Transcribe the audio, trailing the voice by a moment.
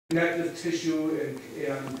connective tissue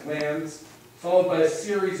and glands, followed by a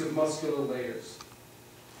series of muscular layers.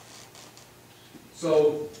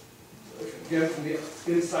 So, again, from the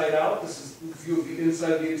inside out, this is the view of the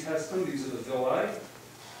inside of the intestine. These are the villi.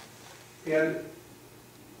 And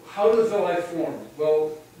how do the villi form?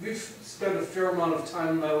 Well, we've spent a fair amount of time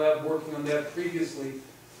in my lab working on that previously.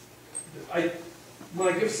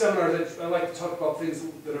 When I give seminars, I like to talk about things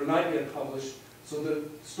that are not yet published. So the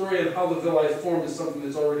story on how the villi form is something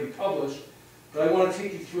that's already published. But I want to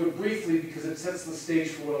take you through it briefly because it sets the stage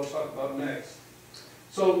for what I'll talk about next.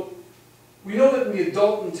 So we know that in the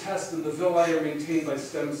adult intestine, the villi are maintained by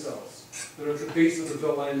stem cells that are at the base of the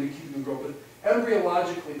villi and they keep them grow. But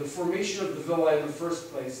embryologically, the formation of the villi in the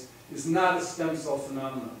first place is not a stem cell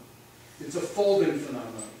phenomenon. It's a folding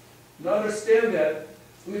phenomenon. To understand that,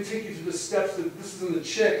 let me take you through the steps. This is in the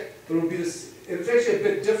chick, but it will be this. It's actually a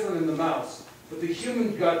bit different in the mouse. But the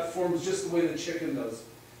human gut forms just the way the chicken does.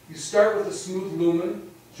 You start with a smooth lumen,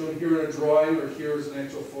 shown here in a drawing, or here is an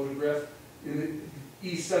actual photograph. In the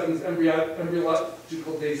E7's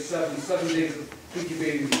embryological day 7 days of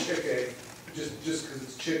incubating the chick egg, just because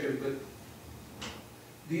it's chicken. But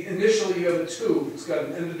initially you have a tube. It's got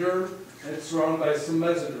an endoderm, and it's surrounded by some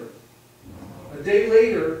mesoderm. A day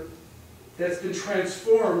later, that's been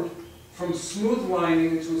transformed from smooth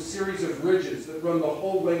lining into a series of ridges that run the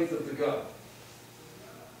whole length of the gut.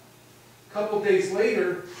 A couple days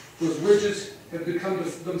later, those ridges have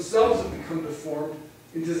themselves become deformed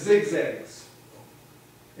into zigzags.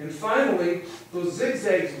 And finally, those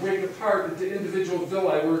zigzags break apart into individual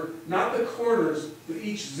villi, where not the corners, but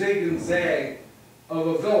each zig and zag of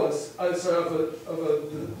a villus,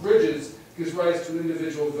 the ridges, gives rise to an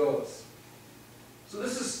individual villus. So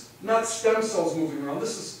this is not stem cells moving around.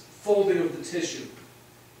 This is folding of the tissue.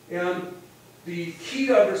 And the key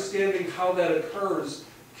to understanding how that occurs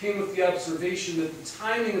came with the observation that the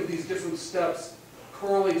timing of these different steps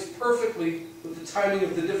correlates perfectly with the timing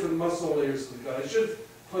of the different muscle layers of the gut. I should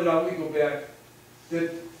point out, we go back,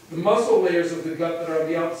 that the muscle layers of the gut that are on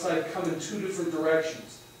the outside come in two different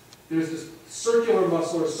directions. There's this circular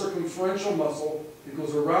muscle or circumferential muscle that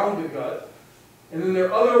goes around the gut, and then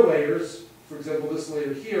there are other layers, for example this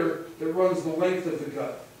layer here, that runs the length of the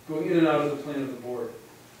gut, going in and out of the plane of the board.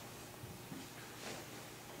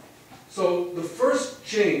 So the first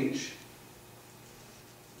change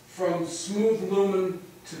from smooth lumen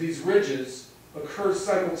to these ridges occurs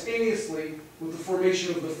simultaneously with the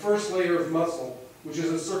formation of the first layer of muscle, which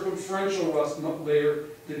is a circumferential layer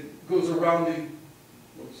that goes around the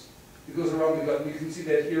gut. And you can see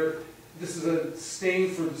that here. This is a stain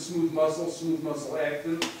for the smooth muscle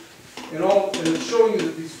actin. And it's showing you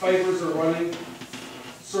that these fibers are running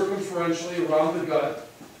circumferentially around the gut,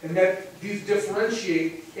 and that these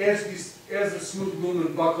differentiate as the smooth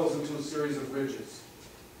lumen buckles into a series of ridges.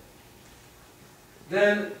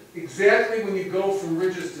 Then, exactly when you go from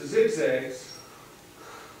ridges to zigzags,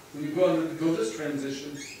 when you go this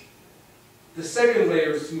transition, the second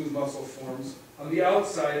layer of smooth muscle forms on the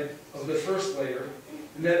outside of the first layer,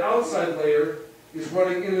 and that outside layer is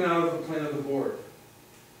running in and out of the plane of the board.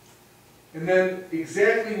 And then,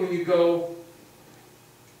 exactly when you go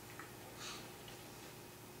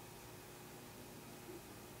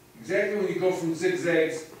from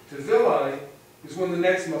zigzags to villi is when the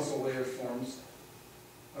next muscle layer forms.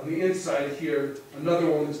 On the inside here, another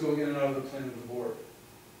one that's going in and out of the plane of the board.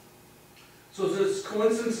 So there's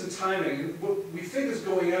coincidence in timing. And what we think is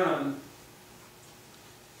going on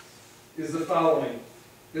is the following.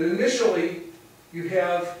 That initially, you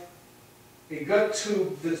have a gut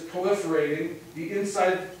tube that's proliferating, the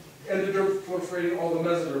inside endoderm proliferating, all the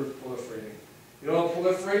mesoderm proliferating. It all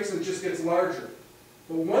proliferates and it just gets larger.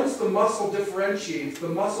 But once the muscle differentiates, the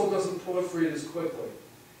muscle doesn't proliferate as quickly.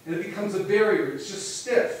 And it becomes a barrier. It's just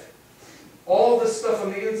stiff. All this stuff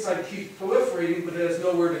on the inside keeps proliferating, but it has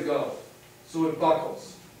nowhere to go. So it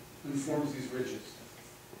buckles and forms these ridges.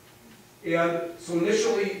 And so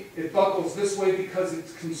initially, it buckles this way because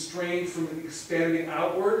it's constrained from expanding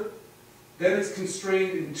outward. Then it's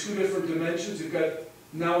constrained in two different dimensions. You've got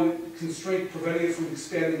now constraint preventing it from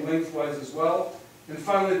expanding lengthwise as well. And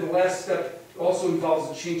finally, the last step also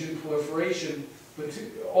involves a change in proliferation, but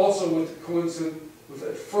also with coincident with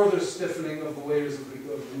a further stiffening of the layers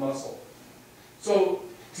of the muscle. So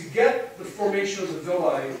to get the formation of the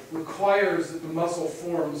villi requires that the muscle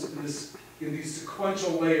forms in these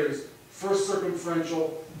sequential layers, first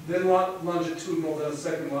circumferential, then longitudinal, then a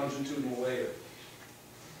second longitudinal layer.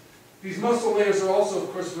 These muscle layers are also,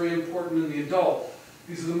 of course, very important in the adult.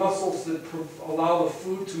 These are the muscles that allow the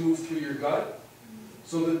food to move through your gut,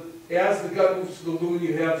 so that as the gut moves to the lumen,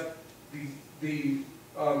 you have the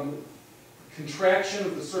contraction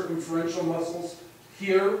of the circumferential muscles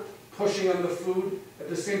here, pushing on the food, at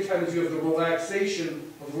the same time as you have the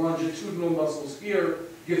relaxation of the longitudinal muscles here,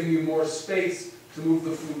 giving you more space to move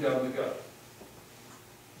the food down the gut.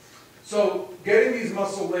 So getting these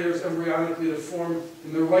muscle layers embryonically to form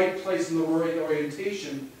in the right place in the right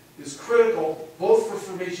orientation is critical both for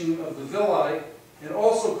formation of the villi and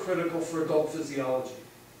also critical for adult physiology.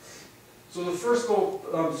 So the first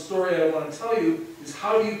story I want to tell you is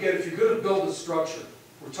how do you get, if you're going to build a structure,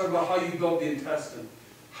 we're talking about how you build the intestine.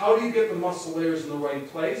 How do you get the muscle layers in the right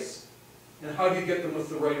place, and how do you get them with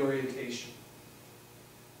the right orientation?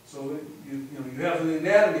 So you have an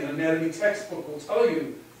anatomy textbook will tell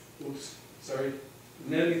you,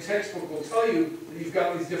 anatomy textbook will tell you that you've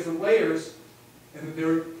got these different layers, and that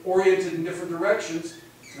they're oriented in different directions.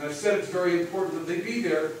 And I've said it's very important that they be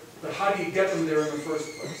there, but how do you get them there in the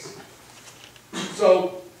first place?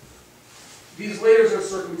 So these layers are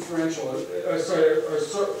circumferential,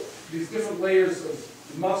 these different layers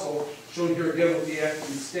of muscle, shown here again with the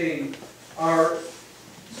actin stain, are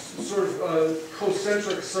sort of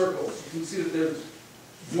concentric circles. You can see that there's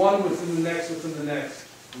one within the next,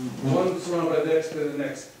 one surrounded by the next, then the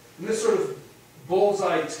next. And this sort of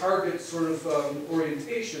bullseye target sort of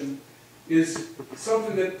orientation is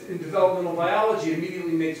something that in developmental biology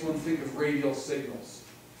immediately makes one think of radial signals.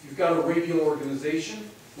 If you've got a radial organization,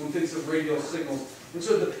 one thinks of radial signals. And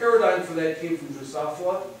so the paradigm for that came from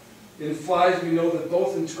Drosophila. In flies, we know that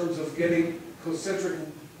both in terms of getting concentric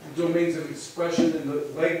domains of expression in the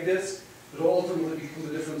leg disc that will ultimately become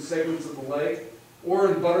the different segments of the leg,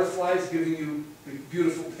 or in butterflies, giving you the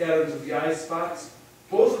beautiful patterns of the eye spots.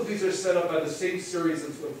 Both of these are set up by the same series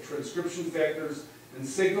of transcription factors and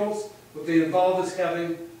signals. What they involve is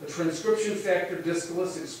having a transcription factor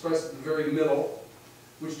discalus expressed at the very middle,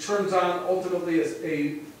 which turns on ultimately as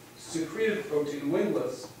a secreted protein,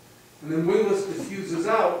 wingless, and then wingless diffuses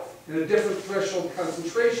out, and at different threshold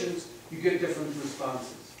concentrations, you get different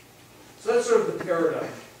responses. So that's sort of the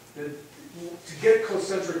paradigm. That to get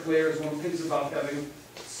concentric layers, one thinks about having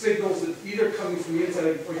signals that either coming from the inside,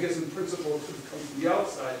 or I guess in principle it could come from the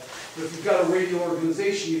outside, but if you've got a radial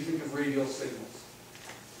organization, you think of radial signals.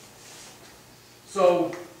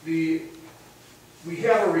 So we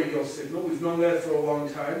have a radial signal. We've known that for a long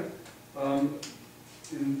time.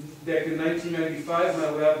 Back in 1995, my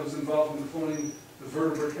lab was involved in cloning the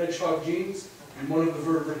vertebrate hedgehog genes, and one of the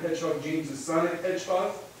vertebrate hedgehog genes is sonic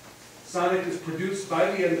hedgehog. Sonic is produced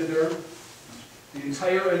by the endoderm, the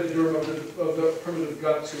entire endoderm of the primitive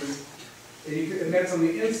gut tube, and that's on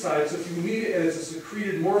the inside. So if you need it, and it's a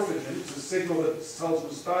secreted morphogen, it's a signal that cells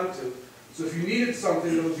respond to. So if you needed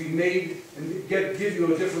something that would be made and give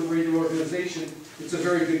you a different radial organization, it's a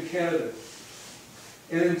very good candidate.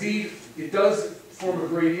 And indeed, it does form a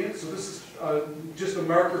gradient. So this is just a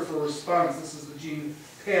marker for response. This is the gene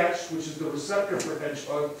patch, which is the receptor for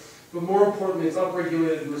hedgehog. But more importantly, it's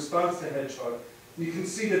upregulated in response to hedgehog. And you can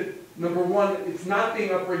see that, number one, it's not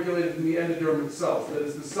being upregulated in the endoderm itself. That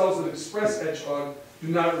is, the cells that express hedgehog do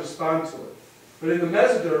not respond to it. But in the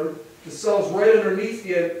mesoderm, the cells right underneath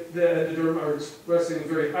the endoderm are expressing a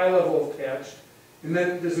very high level of patch, and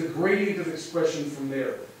then there's a gradient of expression from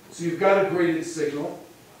there. So you've got a graded signal,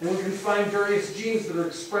 and we can find various genes that are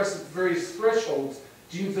expressed at various thresholds,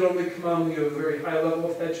 genes that only come out when you have a very high level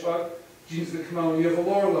of hedgehog, genes that come out when you have a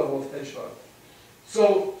lower level of hedgehog.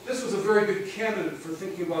 So this was a very good candidate for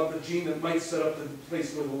thinking about the gene that might set up the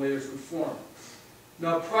place where the layers would form.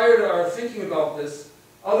 Now, prior to our thinking about this,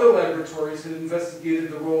 other laboratories had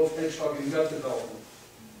investigated the role of hedgehog in gut development.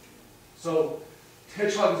 So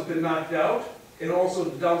hedgehog has been knocked out, and also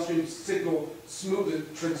the downstream signal signal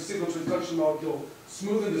transduction molecule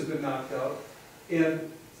smoothened has been knocked out.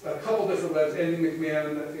 And a couple different labs, Andy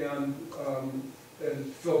McMahon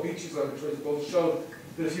and Phil Beachy's laboratories, both showed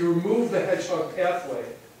that if you remove the hedgehog pathway,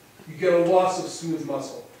 you get a loss of smooth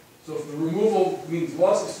muscle. So if the removal means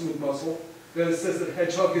loss of smooth muscle, then it says that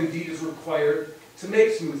hedgehog indeed is required to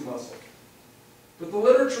make smooth muscle. But the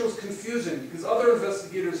literature was confusing because other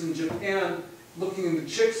investigators in Japan, looking in the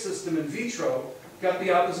chick system in vitro, got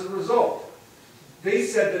the opposite result. They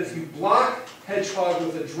said that if you block hedgehog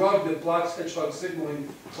with a drug that blocks hedgehog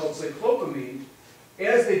signaling called cyclopamine,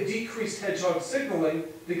 as they decreased hedgehog signaling,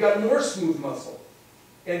 they got more smooth muscle.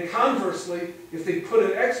 And conversely, if they put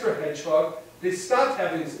an extra hedgehog, they stopped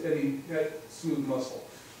having any smooth muscle.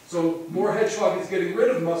 So more hedgehog is getting rid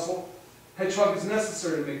of muscle, hedgehog is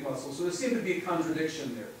necessary to make muscle. So there seemed to be a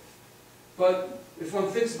contradiction there. But if one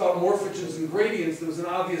thinks about morphogens and gradients, there was an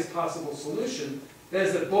obvious possible solution. That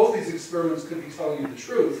is that both these experiments could be telling you the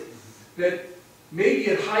truth. That maybe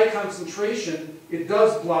at high concentration, it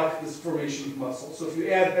does block this formation of muscle. So if you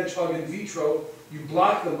add hedgehog in vitro, you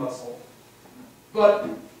block the muscle. But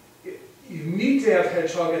you need to have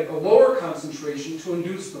hedgehog at a lower concentration to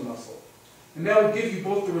induce the muscle. And that would give you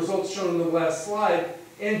both the results shown in the last slide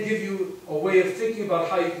and give you a way of thinking about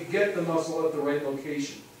how you could get the muscle at the right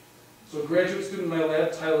location. So a graduate student in my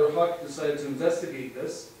lab, Tyler Huck, decided to investigate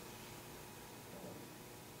this.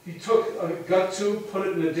 He took a gut tube, put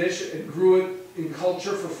it in a dish, and grew it in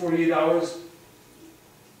culture for 48 hours.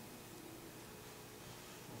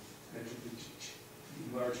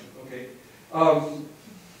 Enlarging, okay.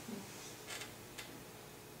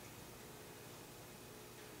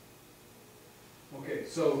 Okay,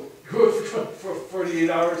 so grew it for 48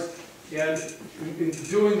 hours, and in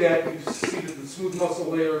doing that, you see that the smooth muscle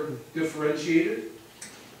layer differentiated.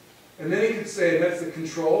 And then you could say, and that's the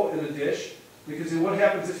control in a dish. You could say, what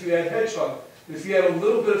happens if you add hedgehog? If you add a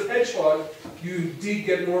little bit of hedgehog, you indeed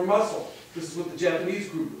get more muscle. This is what the Japanese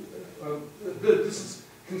group, this is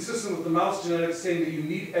consistent with the mouse genetics saying that you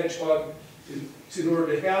need hedgehog in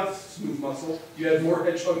order to have smooth muscle. You add more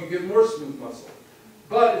hedgehog, you get more smooth muscle.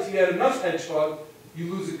 But if you add enough hedgehog,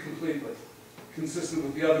 you lose it completely, consistent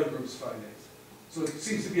with the other group's findings. So it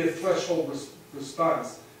seems to be a threshold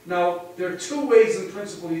response. Now, there are two ways in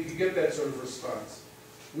principle you can get that sort of response.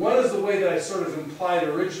 One is the way that I sort of implied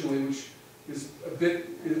originally, which is a bit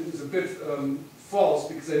false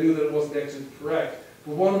because I knew that it wasn't actually correct.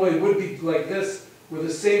 But one way would be like this, where the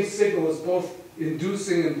same signal is both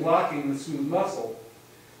inducing and blocking the smooth muscle.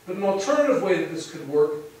 But an alternative way that this could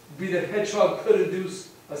work would be that hedgehog could induce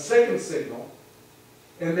a second signal,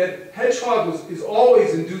 and that hedgehog is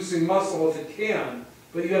always inducing muscle if it can,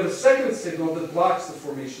 but you have a second signal that blocks the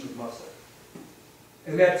formation of muscle.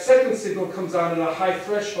 And that second signal comes on at a high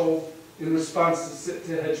threshold in response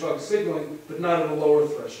to hedgehog signaling, but not at a lower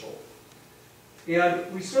threshold.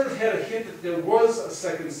 And we sort of had a hint that there was a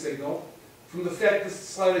second signal from the fact, this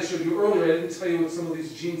slide I showed you earlier, I didn't tell you what some of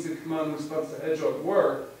these genes that come on in response to hedgehog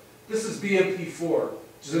were. This is BMP4,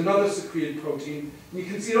 which is another secreted protein. And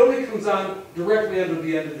you can see it only comes on directly under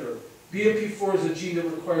the endoderm. BMP4 is a gene that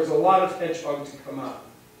requires a lot of hedgehog to come on.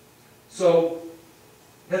 So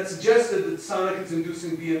that suggested that Sonic is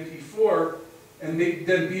inducing BMP4, and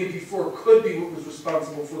then BMP4 could be what was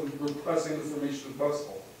responsible for repressing the formation of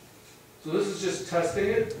muscle. So this is just testing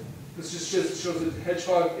it. This just shows that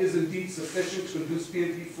hedgehog is indeed sufficient to induce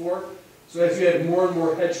BMP4. So as you add more and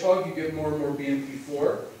more hedgehog, you get more and more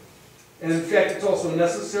BMP4. And in fact, it's also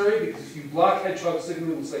necessary because if you block hedgehog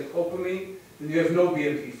signaling with cyclopamine, then you have no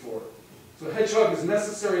BMP4. So hedgehog is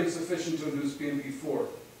necessary and sufficient to induce BMP4.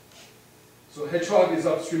 So hedgehog is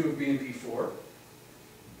upstream of BMP4.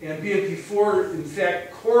 And BMP4, in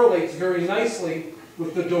fact, correlates very nicely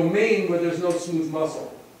with the domain where there's no smooth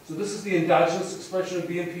muscle. So this is the endogenous expression of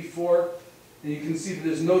BMP4, and you can see that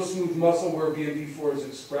there's no smooth muscle where BMP4 is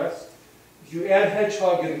expressed. If you add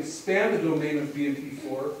hedgehog and expand the domain of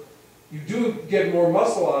BMP4, you do get more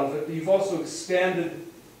muscle out of it, but you've also expanded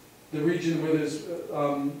the region where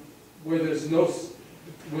there's no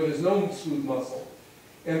smooth muscle.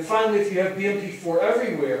 And finally, if you have BMP4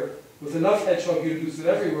 everywhere, with enough hedgehog, you induce it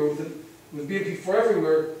everywhere. With BMP4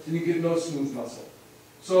 everywhere, then you get no smooth muscle.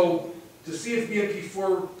 So to see if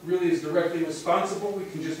BMP4 really is directly responsible, we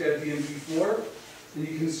can just add BMP4, and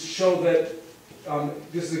you can show that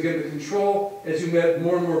this is again the control. As you add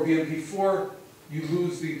more and more BMP4, you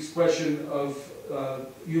lose the expression of the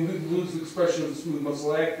smooth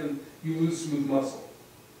muscle actin. You lose smooth muscle.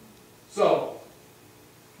 So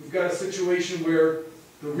we've got a situation where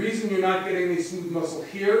the reason you're not getting any smooth muscle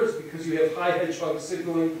here is because you have high hedgehog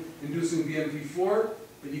signaling inducing BMP4,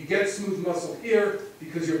 but you get smooth muscle here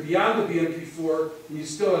because you're beyond the BMP4 and you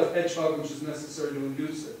still have hedgehog, which is necessary to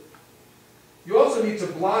induce it. You also need to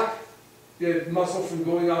block the muscle from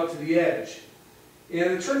going out to the edge.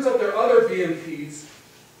 And it turns out there are other BMPs,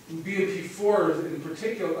 BMP4 in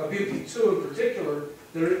particular, BMP2 in particular,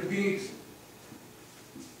 that are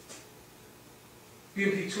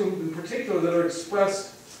BMP2 in particular that are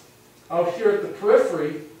expressed out here at the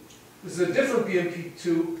periphery. This is a different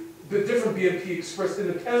BMP2, the different BMP expressed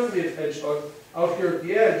independently of hedgehog out here at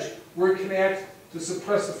the edge, where it can act to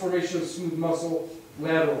suppress the formation of smooth muscle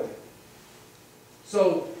laterally.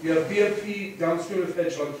 So you have BMP downstream of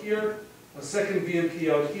hedgehog here, a second BMP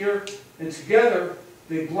out here, and together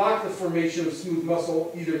they block the formation of smooth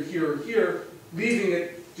muscle either here or here, leaving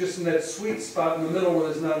it just in that sweet spot in the middle where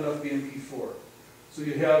there's not enough BMP4. So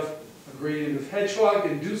you have a gradient of hedgehog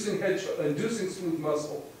inducing smooth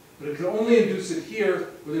muscle, but it can only induce it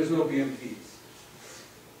here where there's no BMPs.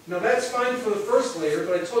 Now that's fine for the first layer,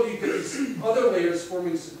 but I told you you get these other layers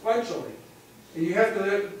forming sequentially. and you have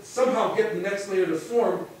to somehow get the next layer to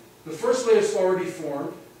form. The first layer is already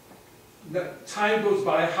formed. Time goes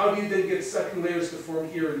by. How do you then get second layers to form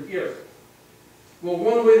here and here? Well,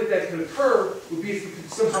 one way that that could occur would be if you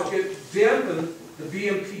could somehow dampen the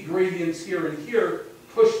BMP gradients here and here,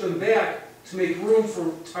 push them back to make room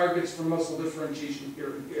for targets for muscle differentiation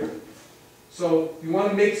here and here. So you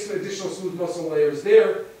want to make some additional smooth muscle layers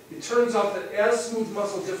there. It turns out that as smooth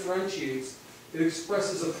muscle differentiates, it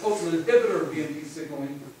expresses a potent inhibitor of BMP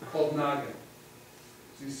signaling called noggin.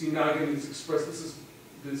 So you see noggin is expressed, this is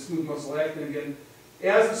the smooth muscle actin again.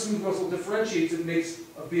 As the smooth muscle differentiates, it makes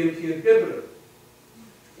a BMP inhibitor.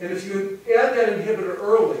 And if you add that inhibitor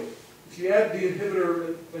early, if you add the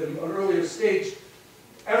inhibitor at an earlier stage,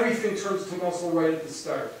 everything turns to muscle right at the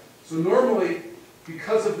start. So normally,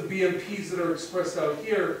 because of the BMPs that are expressed out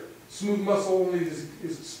here, smooth muscle only is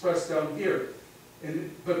expressed down here.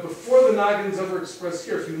 But before the noggin's ever expressed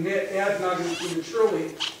here, if you add noggin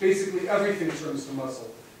prematurely, basically everything turns to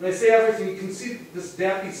muscle. And I say everything, you can see this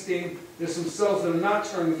dappy stain, there's some cells that are not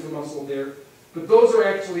turning to muscle there, but those are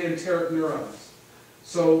actually enteric neurons.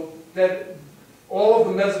 So that all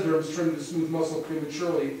of the mesoderms turn to smooth muscle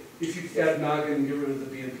prematurely if you add noggin and get rid of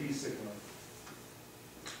the BMP signaling.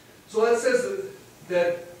 So that says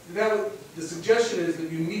that the suggestion is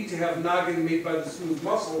that you need to have noggin made by the smooth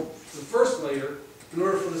muscle, the first layer, in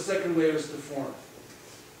order for the second layers to form.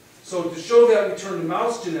 So to show that, we turn to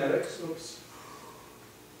mouse genetics. Oops.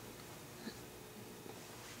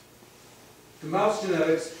 To mouse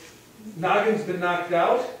genetics, noggin's been knocked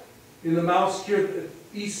out. In the mouse here,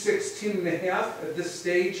 E16.5, at this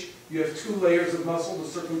stage, you have two layers of muscle, the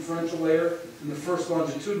circumferential layer and the first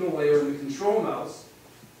longitudinal layer in the control mouse.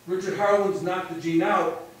 Richard Harlan's knocked the gene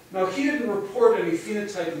out. Now, he didn't report any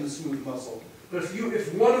phenotype in the smooth muscle, but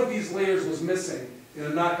if one of these layers was missing in a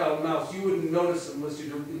knockout mouse, you wouldn't notice it unless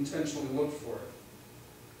you intentionally looked for it.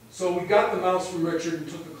 So we got the mouse from Richard and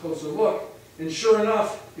took a closer look, and sure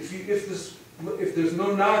enough, if there's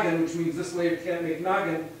no noggin, which means this layer can't make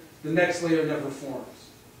noggin, the next layer never forms.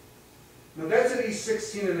 Now that's at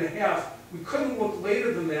E16.5. We couldn't look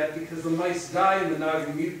later than that because the mice die in the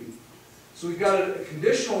noggin mutant. So we got a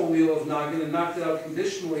conditional allele of noggin and knocked it out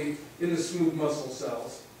conditionally in the smooth muscle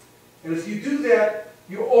cells. And if you do that,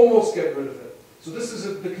 you almost get rid of it. So this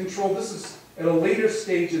is the control. This is at a later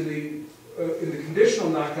stage in the conditional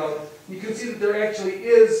knockout. You can see that there actually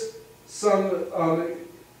is some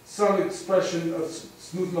expression of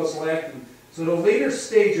smooth muscle actin. So at a later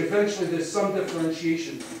stage, eventually there's some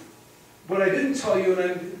differentiation. What I didn't tell you,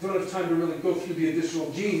 and I don't have time to really go through the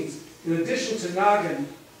additional genes, in addition to noggin,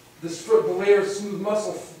 the layer of smooth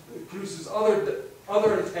muscle produces other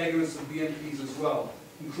antagonists of BMPs as well,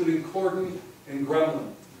 including cordon and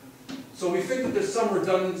gremlin. So we think that there's some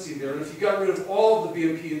redundancy there, and if you got rid of all of the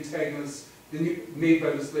BMP antagonists made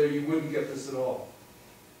by this layer, you wouldn't get this at all.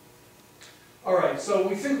 All right, so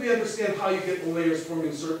we think we understand how you get the layers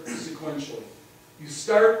forming sequentially. You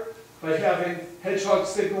start by having hedgehog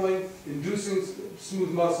signaling, inducing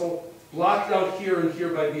smooth muscle, blocked out here and here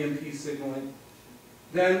by BMP signaling.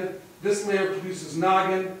 Then this layer produces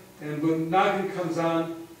noggin, and when noggin comes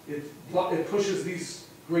on, it pushes these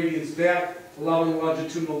gradients back, allowing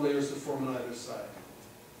longitudinal layers to form on either side.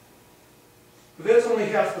 But that's only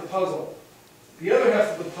half the puzzle. The other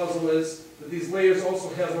half of the puzzle is that these layers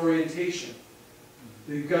also have orientation.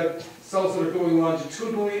 You've got cells that are going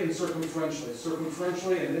longitudinally and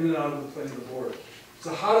circumferentially and in and out of the plane of the board.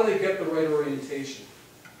 So how do they get the right orientation?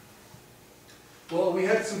 Well, we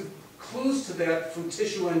had some clues to that from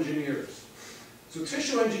tissue engineers. So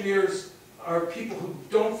tissue engineers are people who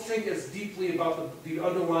don't think as deeply about the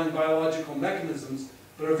underlying biological mechanisms,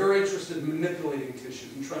 but are very interested in manipulating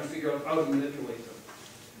tissues and trying to figure out how to manipulate them.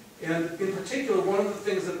 And in particular, one of the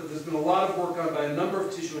things that there's been a lot of work on by a number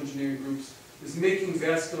of tissue engineering groups is making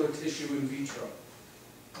vascular tissue in vitro.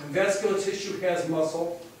 And vascular tissue has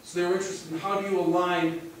muscle, so they were interested in how do you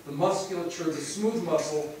align the musculature, the smooth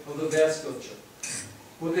muscle of the vasculature.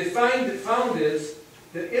 What they found is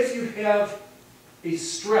that if you have a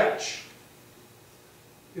stretch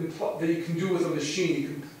that you can do with a machine, you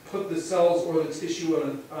can put the cells or the tissue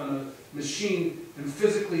on a machine and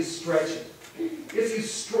physically stretch it. If you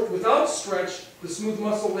without stretch, the smooth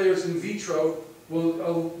muscle layers in vitro will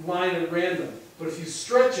align at random. But if you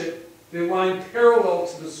stretch it, they line parallel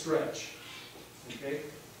to the stretch. Okay?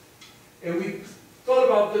 And we thought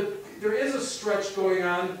about that there is a stretch going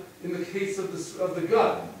on in the case of the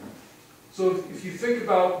gut. So if you think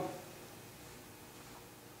about,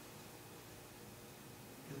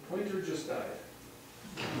 the pointer just died.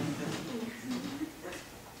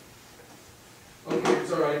 Okay,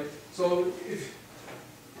 it's all right. So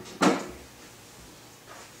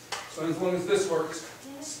So as long as this works.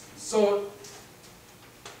 So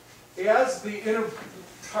as the inner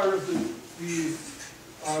part of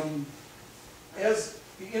as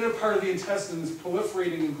the inner part of the intestine is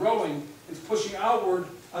proliferating and growing, it's pushing outward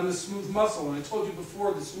on the smooth muscle. And I told you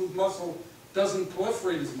before, the smooth muscle doesn't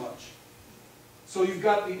proliferate as much. So you've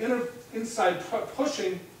got the inside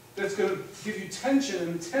pushing that's going to give you tension,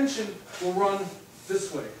 and the tension will run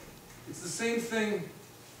this way. It's the same thing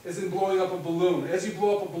as in blowing up a balloon. As you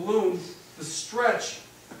blow up a balloon, the stretch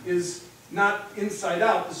is not inside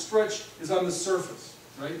out, the stretch is on the surface,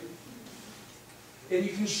 right? And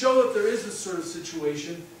you can show that there is this sort of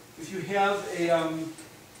situation if you have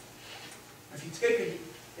if you take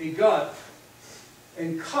a gut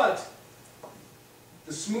and cut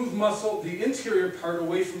the smooth muscle, the interior part,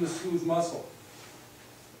 away from the smooth muscle.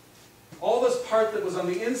 All this part that was on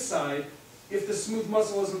the inside, if the smooth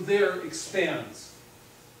muscle isn't there, expands.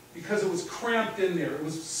 Because it was cramped in there. It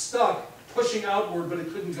was stuck, pushing outward, but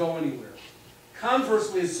it couldn't go anywhere.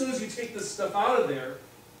 Conversely, as soon as you take this stuff out of there,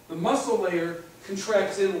 the muscle layer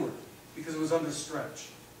contracts inward because it was under stretch.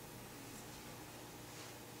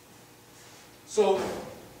 So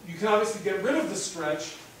you can obviously get rid of the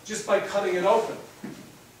stretch just by cutting it open.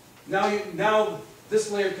 Now this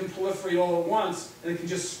layer can proliferate all at once, and it can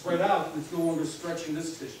just spread out, and it's no longer stretching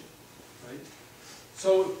this tissue. Right?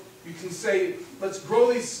 So you can say, let's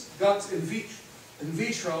grow these guts in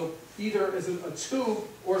vitro, either as a tube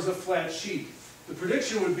or as a flat sheet. The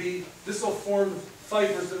prediction would be this will form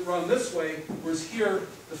fibers that run this way, whereas here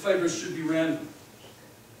the fibers should be random.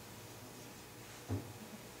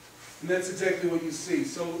 And that's exactly what you see.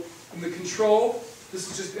 So in the control, this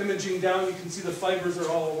is just imaging down. You can see the fibers are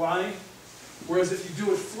all aligned. Whereas if you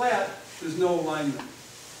do it flat, there's no alignment.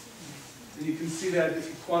 And you can see that if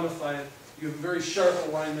you quantify it. You have a very sharp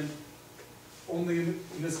alignment, only in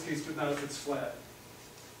this case, but not if it's flat.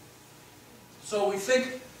 So we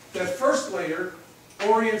think that first layer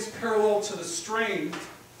orients parallel to the strain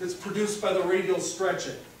that's produced by the radial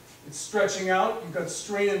stretching. It's stretching out, you've got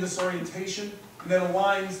strain in this orientation, and then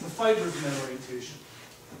aligns the fibers in that orientation.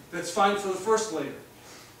 That's fine for the first layer.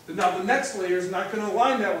 But now the next layer is not going to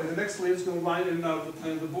align that way. The next layer is going to align in and out of the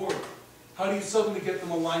plane of the board. How do you suddenly get them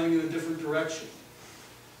aligning in a different direction?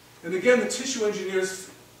 And again, the tissue engineers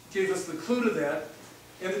gave us the clue to that.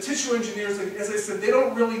 And the tissue engineers, as I said, they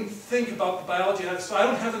don't really think about the biology. So I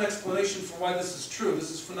don't have an explanation for why this is true.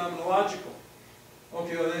 This is phenomenological.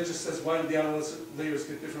 Okay, well, that just says, why did the outer layers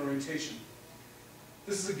get different orientation?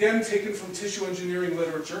 This is again taken from tissue engineering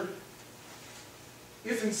literature.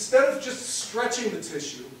 If instead of just stretching the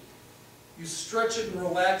tissue, you stretch it and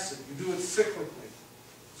relax it, you do it cyclically.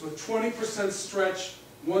 So 20% stretch,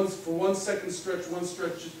 for 1 second stretch, 1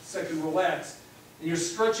 second relax, and you're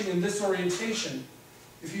stretching in this orientation.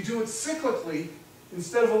 If you do it cyclically,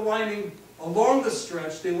 instead of aligning along the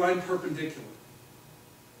stretch, they align perpendicular.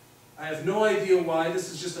 I have no idea why.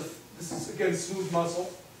 This is again smooth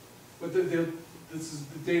muscle, but this is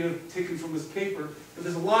the data taken from this paper. But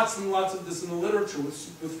there's lots and lots of this in the literature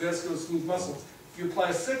with vascular smooth muscles. If you apply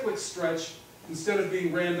a cyclic stretch, instead of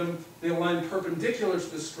being random, they align perpendicular to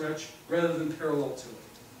the stretch rather than parallel to it.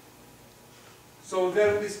 So that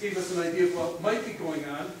at least gave us an idea of what might be going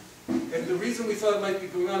on. And the reason we thought it might be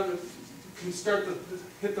going on, you can start to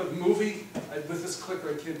hit the movie. With this clicker,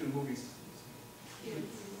 I can't do movies.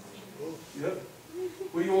 Yep.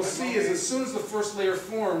 What you will see is as soon as the first layer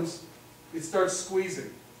forms, it starts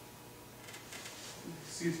squeezing.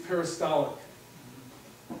 See, it's peristolic.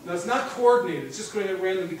 Now, it's not coordinated. It's just going at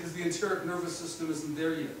random because the enteric nervous system isn't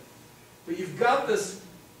there yet. But you've got this,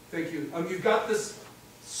 thank you, you've got this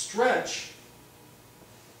stretch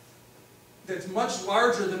that's much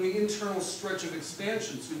larger than the internal stretch of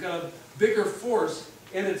expansion. So you've got a bigger force,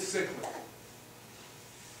 and it's cyclic.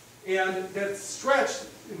 And that stretch,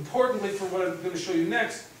 importantly for what I'm going to show you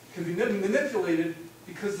next, can be manipulated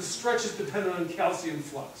because the stretch is dependent on calcium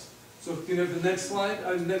flux. So if you have the next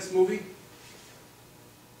slide, next movie.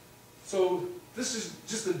 So this is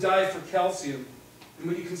just a dye for calcium. And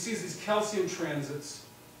what you can see is these calcium transits.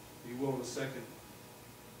 You will in a second.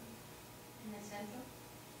 In the center?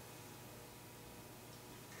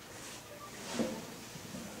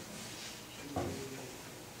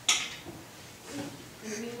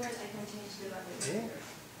 In reverse, I can change the value.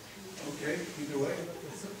 Okay, either way.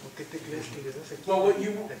 Well, what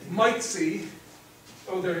you might see,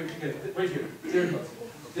 oh, there, right here. There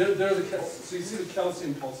it goes. So you see the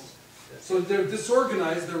calcium pulses. So they're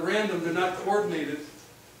disorganized, they're random, they're not coordinated.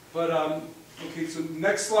 But, okay, so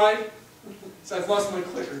next slide. So I've lost my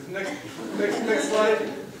clicker. Next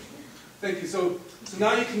slide. Thank you. So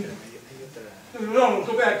now you can, no,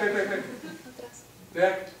 go back.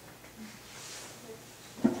 Back.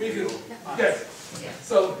 Yes.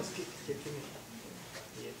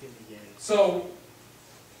 So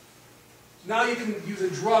now you can use a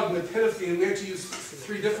drug, nifedipine. We actually use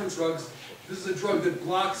 3 different drugs. This is a drug that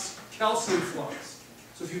blocks calcium flux.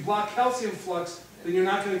 So if you block calcium flux, then you're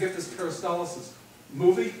not going to get this peristalsis.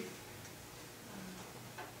 Movie?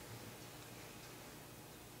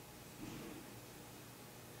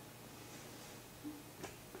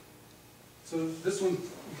 So this one,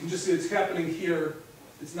 you can just see it's happening here.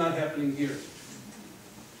 It's not happening here.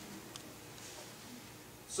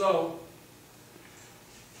 So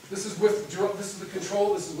this is with drug. This is the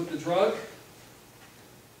control. This is with the drug.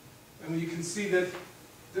 And you can see that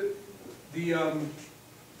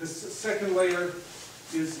this second layer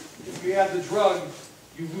is, if you add the drug,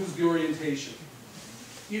 you lose the orientation.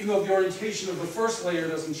 Even though the orientation of the first layer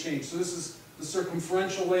doesn't change. So this is the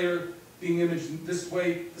circumferential layer being imaged this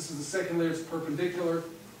way. This is the second layer, it's perpendicular.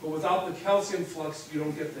 But without the calcium flux, you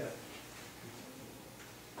don't get that.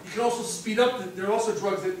 You can also speed up, there are also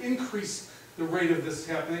drugs that increase the rate of this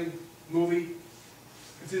happening. Movie. You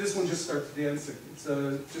can see this one just starts dancing. It's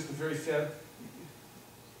just a very fast.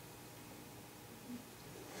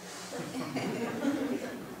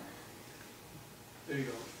 There you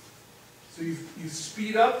go. So you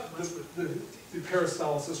speed up the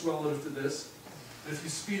peristalsis relative to this. And if you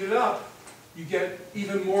speed it up, you get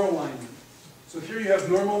even more alignment. So here you have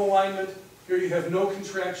normal alignment, here you have no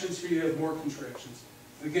contractions, here you have more contractions.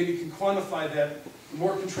 And again, you can quantify that. The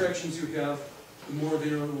more contractions you have, the more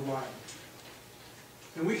they are aligned.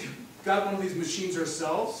 And we got one of these machines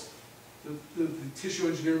ourselves, the tissue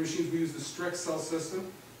engineering machines. We use the Streck cell system.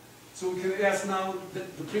 So we can ask now,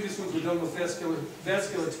 that the previous ones were done with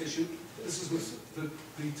vascular tissue. This is with the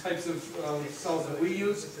types of cells that we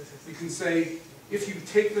use. You can say, if you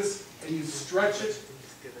take this and you stretch it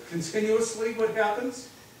continuously, what happens?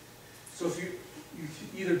 So if you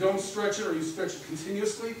either don't stretch it or you stretch it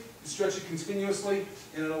continuously, you stretch it continuously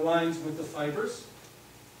and it aligns with the fibers.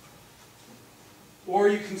 Or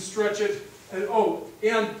you can stretch it,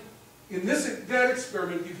 and in that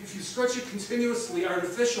experiment, if you stretch it continuously,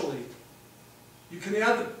 artificially, you can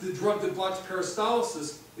add the drug that blocks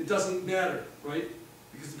peristalsis. It doesn't matter, right?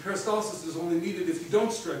 Because the peristalsis is only needed if you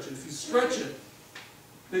don't stretch it. If you stretch it,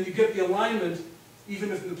 then you get the alignment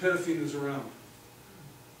even if nifedipine is around.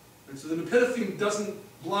 And so the nifedipine doesn't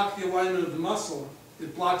block the alignment of the muscle,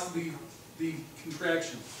 it blocks the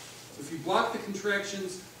contractions. So if you block the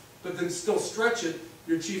contractions, but then still stretch it,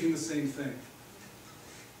 you're achieving the same thing.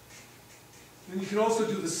 Then you can also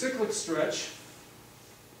do the cyclic stretch.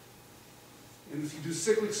 And if you do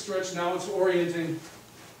cyclic stretch, now it's orienting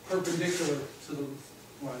perpendicular to the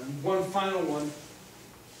line. And one final one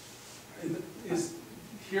is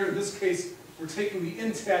here, in this case, we're taking the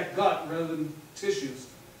intact gut rather than tissues.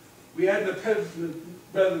 We add nifedipine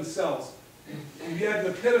rather than cells. And we add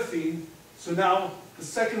nifedipine, so now the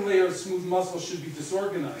second layer of smooth muscle should be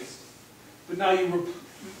disorganized. But now you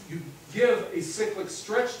give a cyclic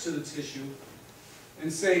stretch to the tissue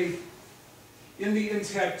and say, in the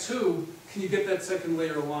intact tube, can you get that second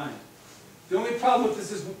layer aligned? The only problem with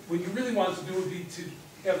this is what you really want to do would be to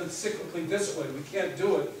have it cyclically this way. We can't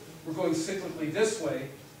do it. We're going cyclically this way,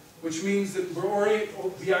 which means that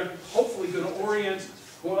we are hopefully going to orient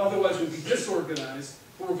what otherwise would be disorganized,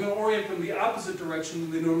 but we're going to orient them the opposite direction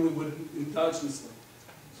than they normally would endogenously.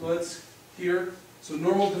 So that's here. So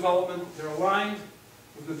normal development, they're aligned.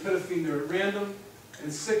 With nifedipine, they're at random.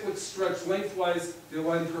 And cyclic stretch lengthwise, they're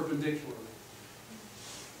aligned perpendicularly.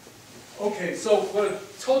 Okay, so what I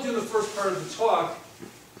told you in the first part of the talk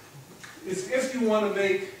is if you want to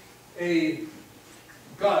make a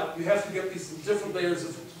gut, you have to get these different layers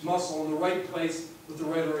of muscle in the right place with the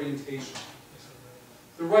right orientation.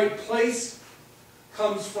 The right place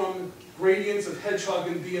comes from gradients of hedgehog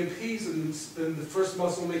and BMPs, and the first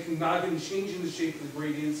muscle-making noggin changing the shape of the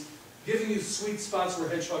gradients, giving you sweet spots where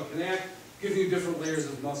hedgehog can act, giving you different layers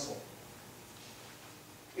of muscle.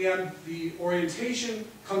 And the orientation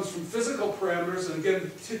comes from physical parameters, and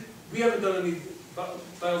again, we haven't done any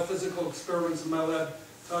biophysical experiments in my lab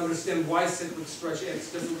to understand why cyclic stretch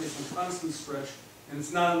acts differently from constant stretch, and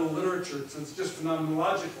it's not in the literature, so it's just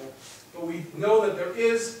phenomenological. But we know that there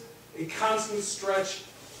is a constant stretch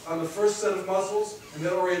on the first set of muscles, and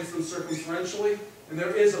that orients them circumferentially, and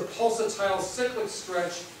there is a pulsatile cyclic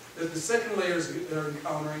stretch that the second layers are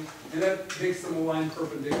encountering, and that makes them align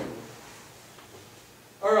perpendicularly.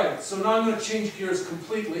 All right, so now I'm going to change gears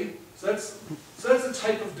completely. So that's the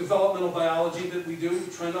type of developmental biology that we do,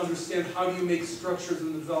 trying to understand how do you make structures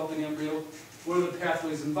in the developing embryo, what are the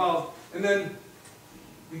pathways involved, and then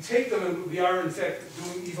we take them, and we are in fact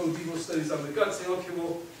doing evo vivo studies on the gut, saying, okay,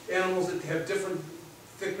 well, animals that have different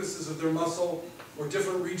thicknesses of their muscle, or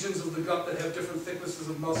different regions of the gut that have different thicknesses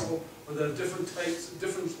of muscle, or that have different types,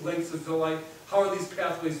 different lengths of villi. How are these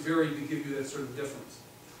pathways varied to give you that sort of difference?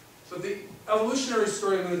 But the evolutionary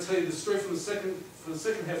story, I'm going to tell you, the story from the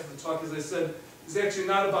second half of the talk, as I said, is actually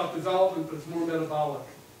not about development, but it's more metabolic.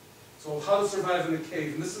 So how to survive in a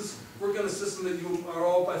cave. And this is working on a system that you are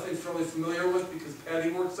all, I think, fairly familiar with because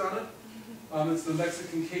Patty works on it. It's the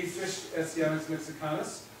Mexican cave fish, Asianus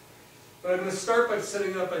mexicanus. But I'm going to start by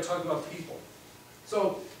setting it up by talking about people.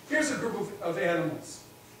 So here's a group of animals.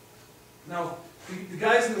 Now, the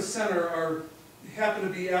guys in the center happen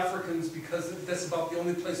to be Africans because that's about the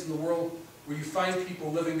only place in the world where you find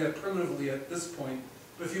people living that primitively at this point.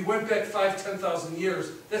 But if you went back 5,000 to 10,000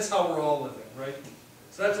 years, that's how we're all living, right?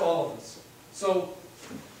 So that's all of us. So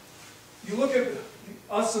you look at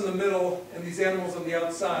us in the middle and these animals on the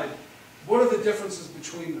outside. What are the differences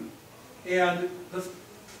between them? And the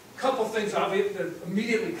couple things obvious that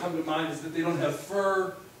immediately come to mind is that they don't have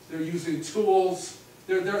fur, they're using tools.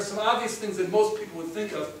 There are some obvious things that most people would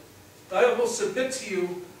think of. But I will submit to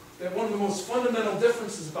you that one of the most fundamental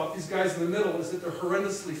differences about these guys in the middle is that they're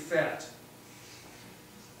horrendously fat.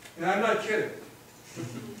 And I'm not kidding.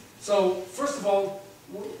 So, first of all,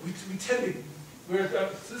 we tend to,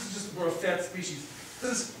 this is just, we're a fat species.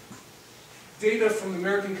 This is data from the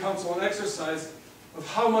American Council on Exercise of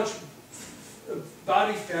how much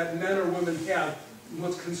body fat men or women have in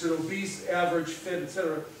what's considered obese, average, fit,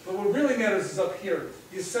 etc. But what really matters is up here,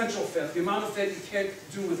 the essential fat, the amount of fat you can't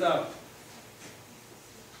do without.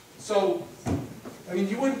 So, I mean,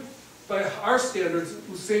 you wouldn't, by our standards,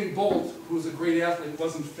 Usain Bolt, who was a great athlete,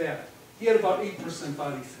 wasn't fat. He had about 8%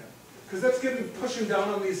 body fat. Because that's pushing down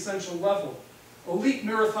on the essential level. Elite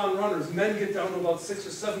marathon runners, men get down to about 6 or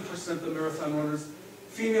 7% of marathon runners.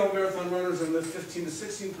 Female marathon runners are in the 15 to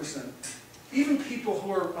 16%. Even people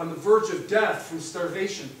who are on the verge of death from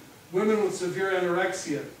starvation, women with severe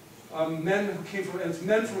anorexia, men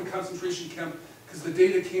from a concentration camp, because the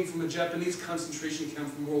data came from a Japanese concentration camp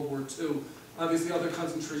from World War II. Obviously, other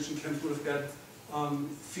concentration camps would have had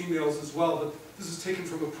females as well, but this is taken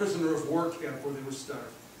from a prisoner of war camp where they were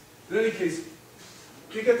starved. In any case,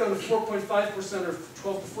 they get down to 4.5% or 12 to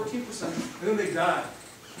 14%, and then they die.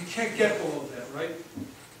 You can't get below that, right?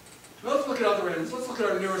 Now let's look at other animals. Let's look at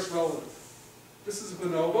our nearest relative. This is a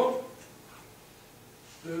bonobo.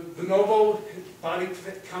 The bonobo body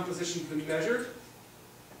composition has been measured.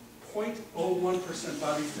 0.01%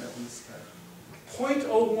 body fat in this guy.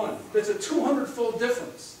 0.01. That's a 200-fold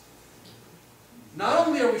difference. Not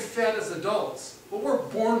only are we fat as adults, but we're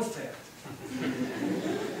born fat.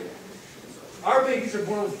 Our babies are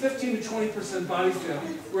born with 15 to 20% body fat,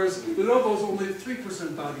 whereas bonobos only have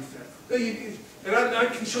 3% body fat. And I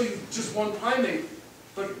can show you just one primate,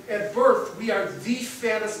 but at birth, we are the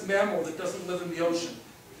fattest mammal that doesn't live in the ocean.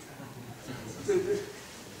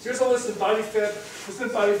 Here's a list of body fat,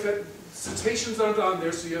 percent body fat. Cetaceans aren't on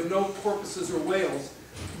there, so you have no porpoises or whales.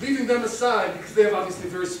 Leaving them aside, because they have obviously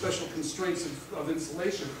very special constraints of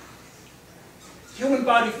insulation. Human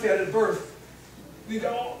body fat at birth.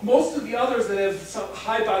 Most of the others that have some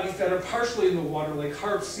high body fat are partially in the water, like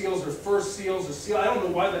harp seals or fur seals or seal. I don't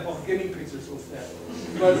know why the hell guinea pigs are so fat.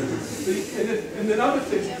 But and then other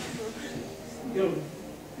things,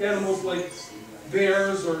 animals like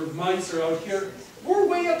bears or mice are out here. We're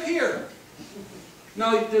way up here.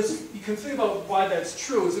 Now, you can think about why that's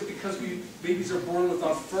true. Is it because babies are born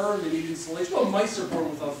without fur and they need insulation? Well, mice are born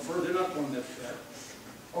without fur. They're not born that fat.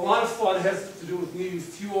 A lot of thought has to do with needing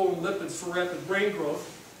fuel and lipids for rapid brain growth.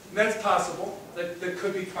 And that's possible. That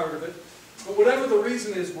could be part of it. But whatever the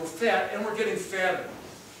reason is, we're fat and we're getting fatter.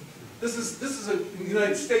 This is in the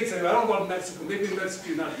United States. I don't know about Mexico. Maybe in Mexico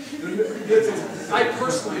you're not. I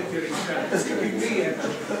personally am getting fat. This could be me,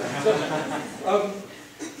 actually.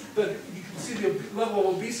 But you can see the level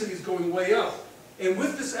of obesity is going way up. And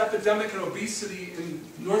with this epidemic of obesity in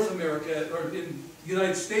North America, or in the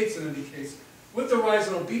United States in any case, with the rise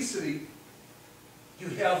in obesity, you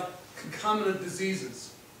have concomitant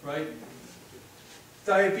diseases, right?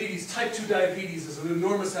 Diabetes, type 2 diabetes is an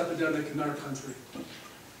enormous epidemic in our country.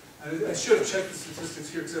 I should have checked the statistics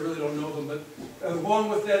here because I really don't know them, but along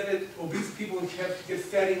with that, obese people get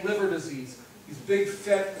fatty liver disease. These big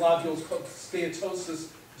fat globules called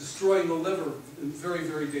steatosis, destroying the liver, and very,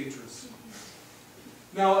 very dangerous.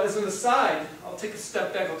 Now, as an aside, I'll take a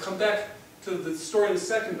step back. I'll come back to the story in a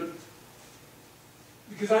second, but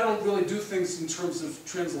because I don't really do things in terms of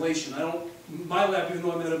translation. My lab, even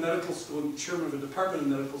though I'm at a medical school, I'm chairman of a department of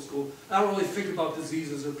medical school, I don't really think about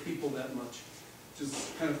diseases or people that much, which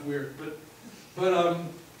is kind of weird. But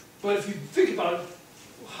if you think about it,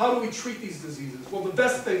 how do we treat these diseases? Well, the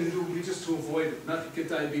best thing to do would be just to avoid it, not to get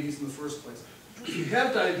diabetes in the first place. If you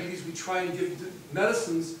have diabetes, we try and give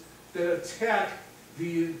medicines that attack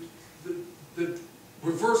that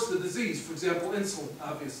reverse the disease. For example, insulin,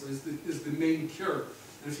 obviously, is the main cure.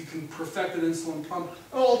 And if you can perfect an insulin pump,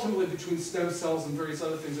 ultimately between stem cells and various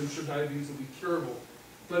other things, I'm sure diabetes will be curable.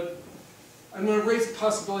 But I'm going to raise the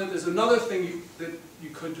possibility that there's another thing that you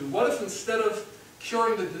could do. What if instead of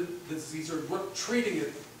curing the disease or treating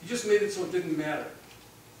it, you just made it so it didn't matter?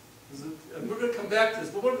 And we're going to come back to this,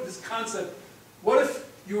 but what if this concept, what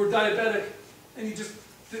if you were diabetic and you just,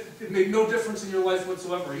 it made no difference in your life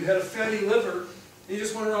whatsoever? You had a fatty liver and you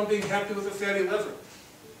just went around being happy with a fatty liver.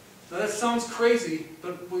 Now that sounds crazy,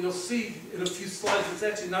 but you'll see in a few slides it's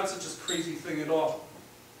actually not such a crazy thing at all.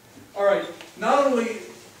 All right, not only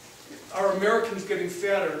are Americans getting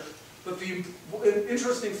fatter, but the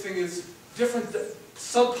interesting thing is different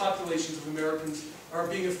subpopulations of Americans are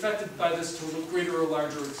being affected by this to a greater or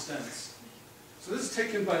larger extent. So this is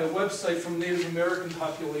taken by a website from Native American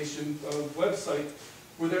population website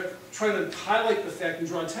where they're trying to highlight the fact and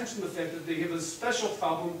draw attention to the fact that they have a special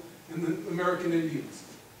problem in the American Indians.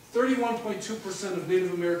 31.2% of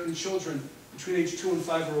Native American children between age 2 and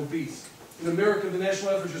 5 are obese. In America, the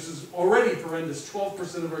national average is already horrendous.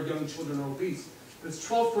 12% of our young children are obese. That's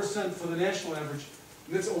 12% for the national average,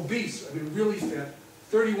 and it's obese, I mean really fat,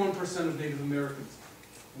 31% of Native Americans.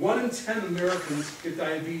 1 in 10 Americans get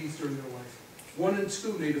diabetes during their life. 1 in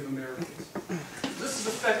 2 Native Americans. This is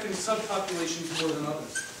affecting subpopulations more than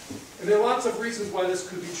others. And there are lots of reasons why this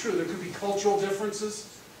could be true. There could be cultural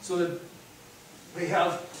differences, so that they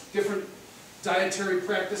have different dietary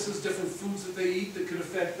practices, different foods that they eat that could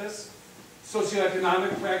affect this.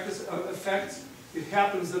 Socioeconomic effects. It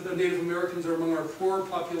happens that the Native Americans are among our poorer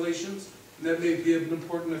populations, and that may be an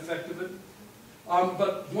important effect of it.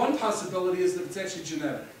 But one possibility is that it's actually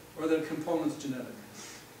genetic, or that a component's genetic.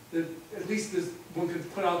 That at least one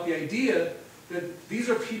could put out the idea that these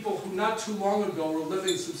are people who not too long ago were living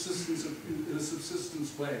in a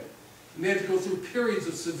subsistence way. And they had to go through periods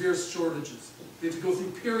of severe shortages. They had to go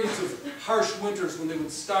through periods of harsh winters when they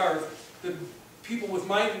would starve that people with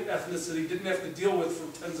my ethnicity didn't have to deal with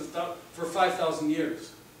for 5,000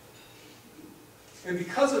 years. And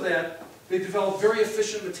because of that, they developed very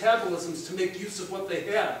efficient metabolisms to make use of what they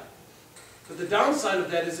had. But the downside of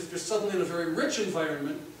that is if you're suddenly in a very rich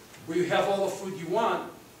environment where you have all the food you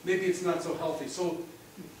want, maybe it's not so healthy. So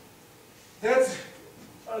that's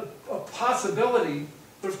a possibility,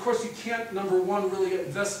 but of course you can't, number one, really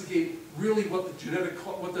investigate really what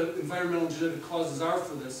the environmental genetic causes are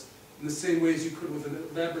for this in the same way as you could with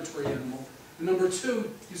a laboratory animal. And number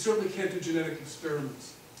two, you certainly can't do genetic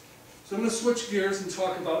experiments. So I'm going to switch gears and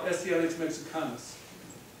talk about Asiatic mexicanus.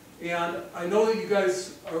 And I know that you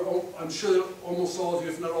guys are, I'm sure that almost all of you,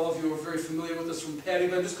 if not all of you, are very familiar with this from Patty,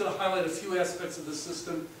 but I'm just going to highlight a few aspects of the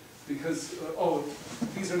system because,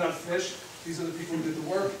 these are not fish. These are the people who did the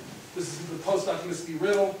work. This is the postdoc Misty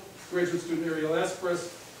Riddle, graduate student Ariel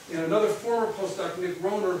Aspris, and another former postdoc, Nick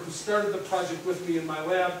Roner, who started the project with me in my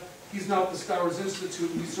lab. He's now at the Scholars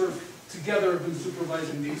Institute, and we sort of together have been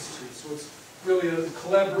supervising these two. So it's really a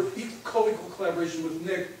co-equal collaboration with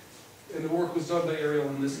Nick, and the work was done by Ariel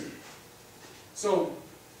and Misty. So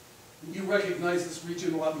you recognize this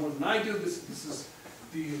region a lot more than I do. This is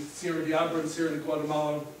the Sierra Diablo and Sierra de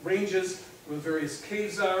Guatemala ranges, where the various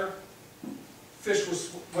caves are. Fish were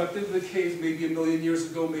swept into the caves maybe 1 million years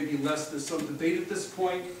ago, maybe less. There's some debate at this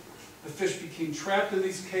point. The fish became trapped in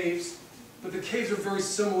these caves, but the caves are very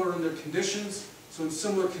similar in their conditions. So in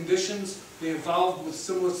similar conditions, they evolved with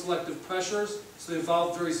similar selective pressures, so they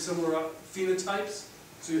evolved very similar phenotypes.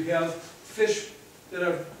 So you have fish that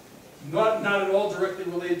are not at all directly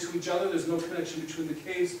related to each other. There's no connection between the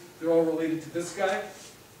caves. They're all related to this guy.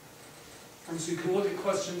 And so you can look at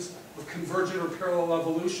questions of convergent or parallel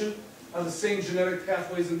evolution. Are the same genetic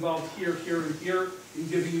pathways involved here, here, and here in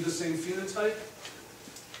giving you the same phenotype?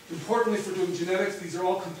 Importantly for doing genetics, these are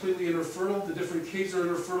all completely interfertile. The different caves are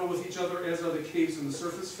interfertile with each other, as are the caves in the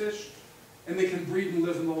surface fish. And they can breed and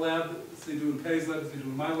live in the lab, if they do in Patty's lab, if they do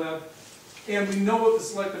in my lab. And we know what the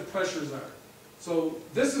selective pressures are. So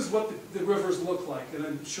this is what the rivers look like. And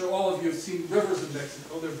I'm sure all of you have seen rivers in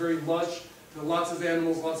Mexico. They're very lush. There are lots of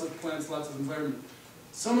animals, lots of plants, lots of environment.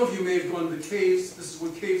 Some of you may have gone to the caves. This is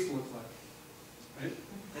what caves look like. Right?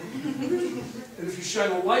 And if you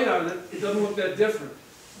shine a light on it, it doesn't look that different.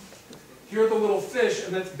 Here are the little fish,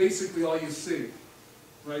 and that's basically all you see.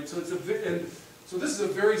 Right? So so this is a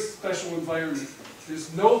very special environment.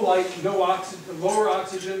 There's no light, no oxygen, lower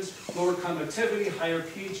oxygens, lower conductivity, higher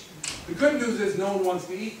pH. The good news is no one wants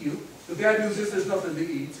to eat you. The bad news is there's nothing to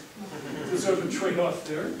eat. There's sort of a trade-off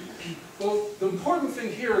there. Well, the important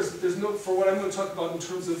thing here is that there's no, for what I'm going to talk about in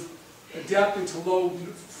terms of adapting to low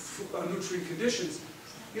nutrient conditions,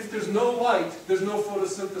 if there's no light, there's no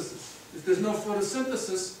photosynthesis. If there's no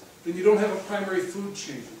photosynthesis, then you don't have a primary food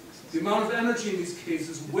chain. The amount of energy in these caves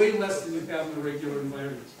is way less than you have in the regular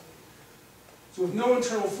environment. So with no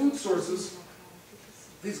internal food sources,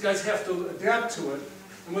 these guys have to adapt to it.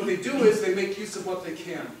 And what they do is they make use of what they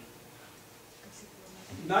can.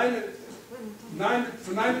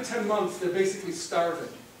 For 9 to 10 months, they're basically starving.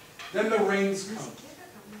 Then the rains come.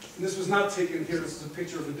 And this was not taken here. This is a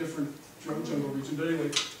picture of a different jungle region. But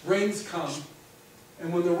anyway, rains come.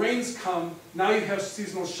 And when the rains come, now you have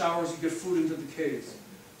seasonal showers. You get food into the caves.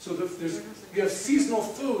 So you have seasonal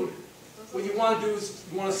food. What you want to do is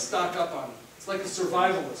you want to stock up on it. It's like a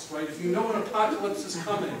survivalist, right? If you know an apocalypse is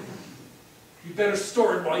coming, you better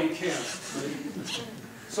store it while you can. Right?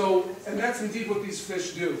 So, and that's indeed what these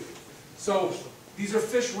fish do. So these are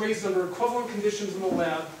fish raised under equivalent conditions in the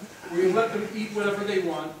lab, where you let them eat whatever they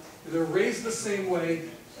want. They're raised the same way,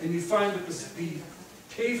 and you find that the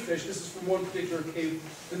cave fish, this is from one particular cave,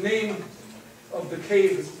 the name of the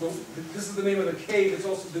cave is, this is the name of the cave, it's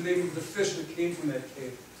also the name of the fish that came from that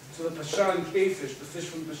cave. So the Pashan cave fish, the fish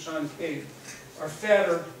from the Pashan cave, are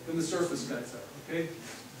fatter than the surface guys are, okay?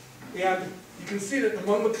 And you can see that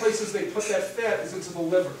among the places they put that fat is into the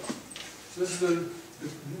liver. So this is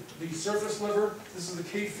the surface liver, this is the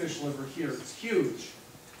cave fish liver here. It's huge.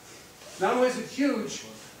 Not only is it huge,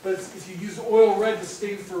 but if you use oil red to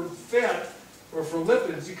stain for fat, or for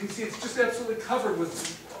lipids, you can see it's just absolutely covered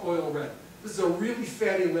with oil red. This is a really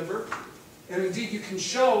fatty liver, and indeed you can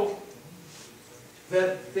show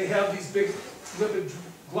that they have these big lipid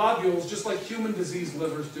globules, just like human disease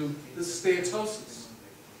livers do. This is steatosis.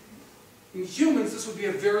 In humans, this would be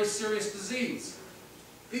a very serious disease.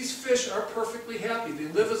 These fish are perfectly happy. They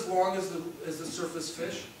live as long as the surface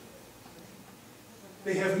fish.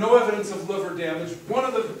 They have no evidence of liver damage.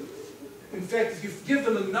 In fact, if you give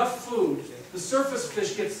them enough food, the surface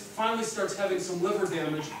fish finally starts having some liver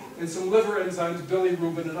damage, and some liver enzymes,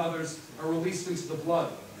 bilirubin and others, are released into the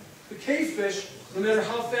blood. The cave fish, no matter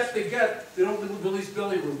how fat they get, they don't release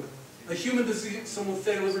bilirubin. A human disease, someone with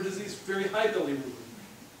fatty liver disease, very high bilirubin.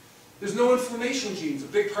 There's no inflammation genes. A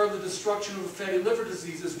big part of the destruction of fatty liver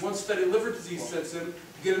disease is once fatty liver disease sets in, you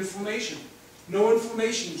get inflammation. No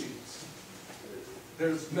inflammation genes.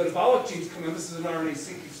 There's metabolic genes coming in. This is an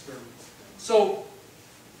RNA-seq experiment. So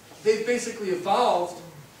they've basically evolved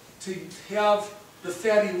to have the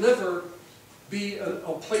fatty liver be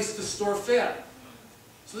a place to store fat.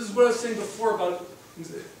 So this is what I was saying before about,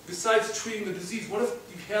 besides treating the disease, what if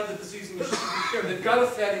you have the disease and you shouldn't care? They've got a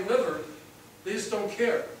fatty liver, they just don't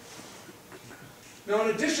care. Now,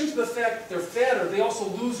 in addition to the fact that they're fatter, they also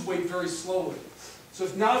lose weight very slowly. So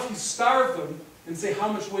if you starve them and say how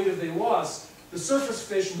much weight have they lost, the surface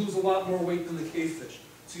fish lose a lot more weight than the cave fish.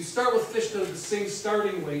 So you start with fish that have the same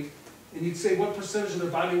starting weight, and you'd say what percentage of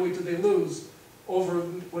their body weight did they lose over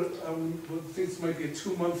what thinks might be a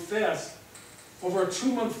 2-month fast. Over a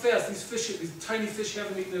 2-month fast, these tiny fish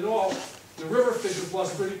haven't eaten at all. The river fish have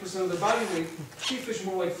lost 30% of their body weight. Cave fish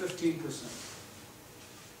more like 15%.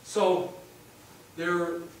 So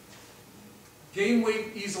they're gain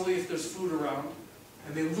weight easily if there's food around,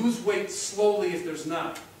 and they lose weight slowly if there's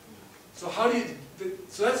not. So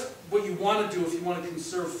so that's what you want to do if you want to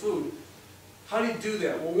conserve food. How do you do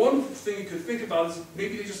that? Well, one thing you could think about is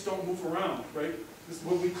maybe they just don't move around, right? This is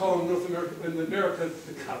what we call in America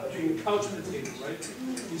being a couch potato, right?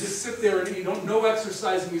 You just sit there and eat, no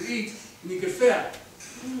exercise, and you eat, and you get fat.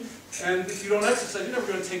 And if you don't exercise, you're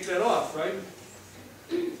never going to take that off, right?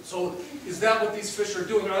 So is that what these fish are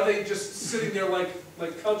doing? Are they just sitting there like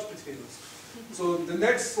couch potatoes? So the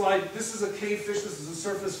next slide, this is a cave fish, this is a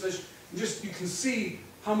surface fish. And you can see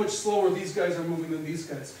how much slower these guys are moving than these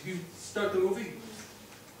guys. Can you start the movie?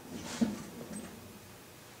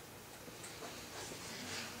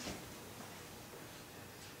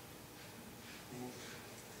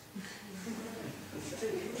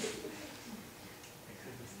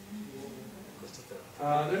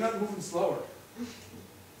 They're not moving slower.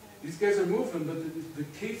 These guys are moving, but the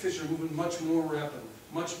cave fish are moving much more rapidly,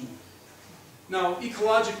 much more. Now,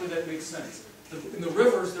 ecologically, that makes sense. In the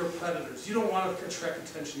rivers, they're predators. You don't want to attract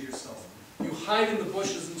attention to yourself. You hide in the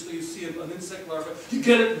bushes until you see an insect larva. You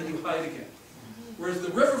get it, and then you hide again. Whereas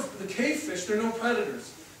the cave fish, they're no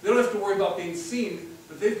predators. They don't have to worry about being seen,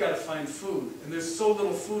 but they've got to find food. And there's so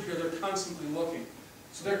little food here, they're constantly looking.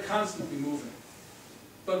 So they're constantly moving.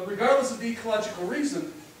 But regardless of the ecological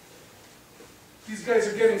reason, these guys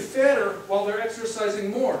are getting fatter while they're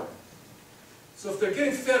exercising more. So if they're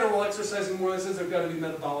getting fatter while exercising more, that says there have got to be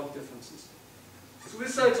metabolic differences. So we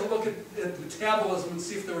decided to look at metabolism and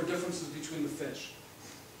see if there were differences between the fish.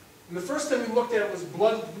 And the first thing we looked at was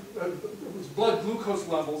blood glucose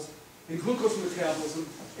levels and glucose metabolism,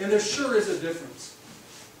 and there sure is a difference.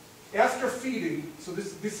 After feeding, so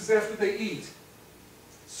this is after they eat,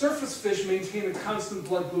 surface fish maintain a constant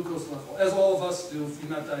blood glucose level, as all of us do if you're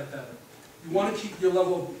not diabetic. You want to keep your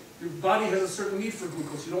level, your body has a certain need for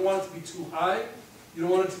glucose. You don't want it to be too high, you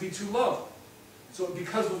don't want it to be too low. So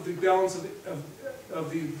because of the balance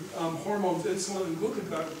of the hormones, insulin and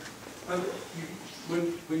glucagon,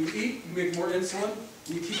 when you eat, you make more insulin,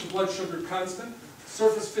 and you keep the blood sugar constant.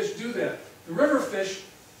 Surface fish do that. The river fish,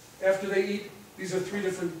 after they eat, these are 3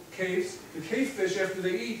 different caves. The cave fish, after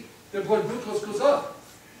they eat, their blood glucose goes up.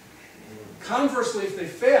 Conversely, if they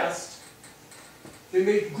fast, they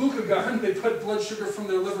make glucagon, they put blood sugar from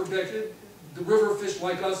their liver back in. The river fish,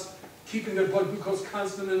 like us, keeping their blood glucose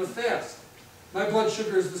constant in a fast. My blood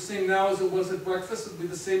sugar is the same now as it was at breakfast. It'll be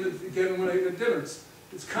the same again when I eat at dinner.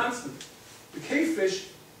 It's constant. The cave fish,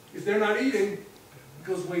 if they're not eating, it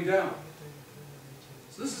goes way down.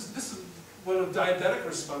 So this is what a diabetic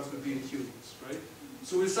response would be in humans, right?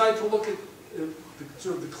 So we decided to look at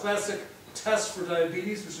sort of the classic test for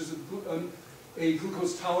diabetes, which is a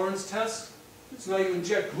glucose tolerance test. So now you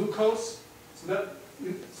inject glucose. So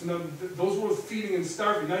now those were feeding and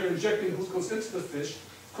starving. Now you're injecting glucose into the fish.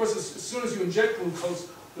 Of course, as soon as you inject glucose,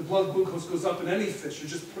 the blood glucose goes up in any fish. You're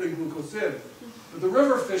just putting glucose in. But the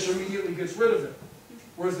river fish immediately gets rid of it.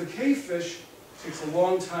 Whereas the cave fish takes a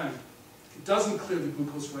long time. It doesn't clear the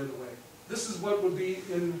glucose right away. This is what would be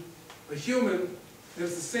in a human.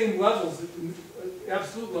 It's the same levels,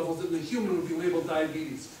 absolute levels, that in a human would be labeled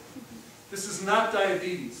diabetes. This is not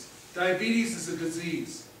diabetes. Diabetes is a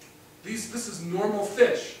disease. This is normal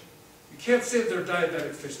fish. You can't say that they're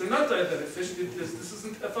diabetic fish. They're not diabetic fish. This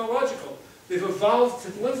isn't pathological. They've evolved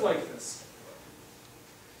to live like this.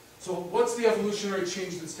 So what's the evolutionary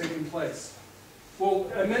change that's taking place? Well,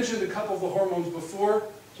 I mentioned a couple of the hormones before.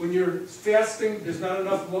 When you're fasting, there's not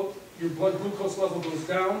enough, your blood glucose level goes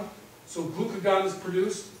down. So glucagon is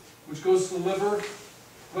produced, which goes to the liver.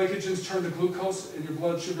 Glycogen's turned to glucose, and your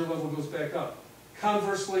blood sugar level goes back up.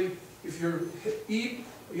 Conversely, if you eat,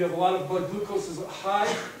 you have a lot of blood glucose is high,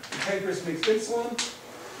 the pancreas makes insulin.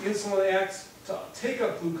 Insulin acts to take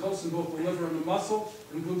up glucose in both the liver and the muscle,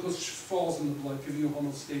 and glucose falls in the blood, giving you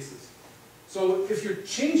homeostasis. So if you're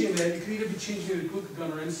changing that, you can either be changing it to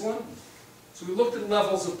glucagon or insulin. So we looked at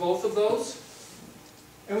levels of both of those,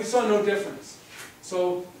 and we saw no difference.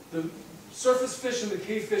 So the surface fish and the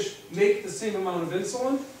cave fish make the same amount of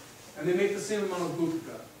insulin, and they make the same amount of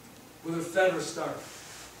glucagon, whether fed or starved.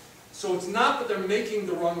 So it's not that they're making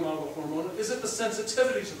the wrong amount of the hormone, is it the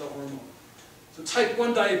sensitivity to the hormone? So type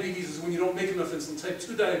 1 diabetes is when you don't make enough insulin. Type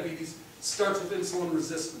 2 diabetes starts with insulin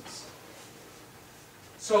resistance.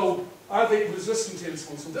 So are they resistant to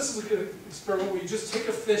insulin? So this is an experiment where you just take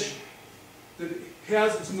a fish that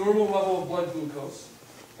has its normal level of blood glucose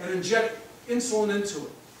and inject insulin into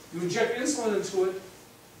it. You inject insulin into it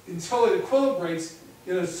until it equilibrates.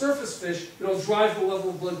 In a surface fish, it'll drive the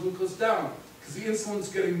level of blood glucose down because the insulin's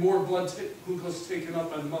getting more blood glucose taken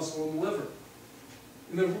up by the muscle and the liver.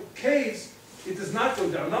 In the caves, it does not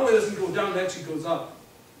go down. Not only does it go down, it actually goes up.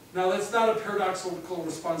 Now, that's not a paradoxical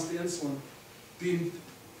response to insulin.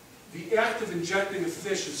 The act of injecting a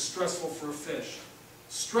fish is stressful for a fish.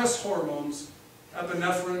 Stress hormones,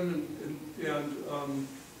 epinephrine and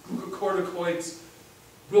glucocorticoids,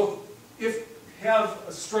 will, if have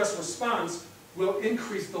a stress response, will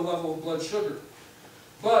increase the level of blood sugar.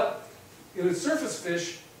 But in a surface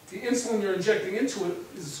fish, the insulin you're injecting into it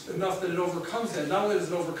is enough that it overcomes that. Not only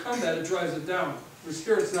does it overcome that, it drives it down. Whereas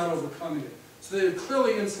here, it's not overcoming it. So they're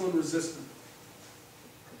clearly insulin resistant.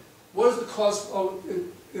 What is the cause?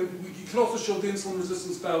 You can also show the insulin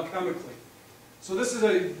resistance biochemically. So this is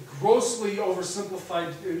a grossly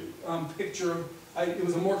oversimplified picture. It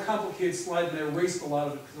was a more complicated slide, and I erased a lot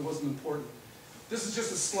of it because it wasn't important. This is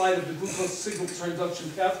just a slide of the glucose signal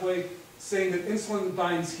transduction pathway, saying that insulin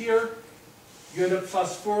binds here. You end up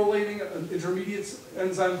phosphorylating an intermediate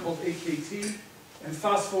enzyme called AKT, and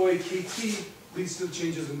phospho-AKT leads to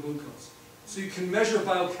changes in glucose. So you can measure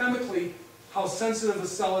biochemically how sensitive a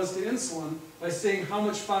cell is to insulin by saying how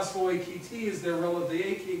much phospho-AKT is there relative to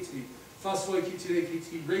AKT. Phospho-AKT to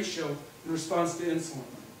AKT ratio in response to insulin.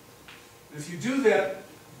 And if you do that,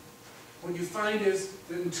 what you find is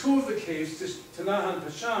that in 2 of the caves, Tanah and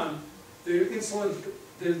Pashan,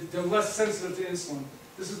 they're less sensitive to insulin.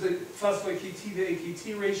 This is the phospho-AKT to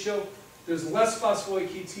AKT ratio. There's less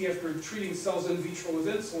phospho-AKT after treating cells in vitro with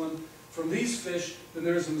insulin from these fish than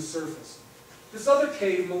there is in the surface. This other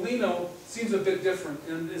cave, Molino, seems a bit different,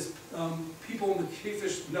 and as people in the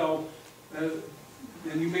cavefish know,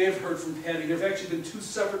 and you may have heard from Patty, there have actually been two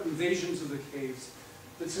separate invasions of the caves.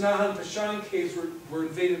 The Tanaha and Pashan caves were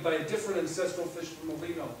invaded by a different ancestral fish from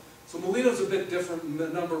Molino. So Molino's a bit different in a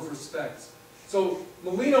number of respects. So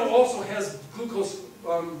Molino also has glucose,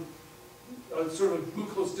 sort of a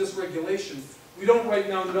glucose dysregulation. We don't right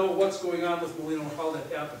now know what's going on with Molino or how that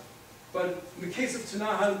happened. But in the case of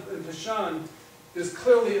Tanaha and Pashan, there's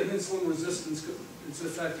clearly an insulin resistance that's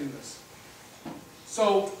affecting this.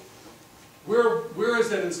 So where is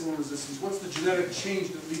that insulin resistance? What's the genetic change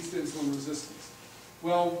that leads to insulin resistance?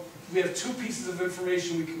 Well, we have two pieces of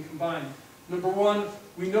information we can combine. Number one,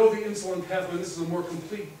 we know the insulin pathway. This is a more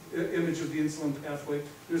complete image of the insulin pathway.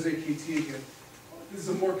 There's AKT again. This is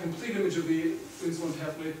a more complete image of the insulin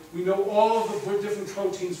pathway. We know all of the different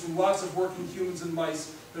proteins from lots of work in humans and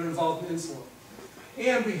mice that are involved in insulin.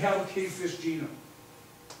 And we have a cavefish genome.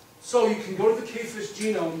 So you can go to the cavefish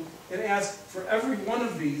genome and ask, for every one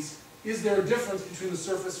of these, is there a difference between the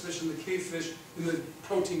surface fish and the cavefish in the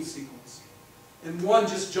protein sequence? And one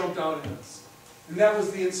just jumped out at us. And that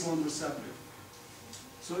was the insulin receptor.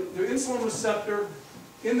 So the insulin receptor,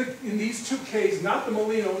 in these two caves, not the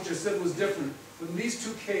Molino, which I said was different, but in these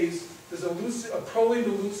two caves, there's a proline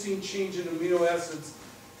to leucine change in amino acids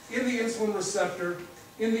in the insulin receptor,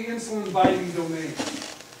 in the insulin binding domain.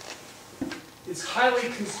 It's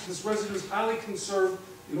this residue is highly conserved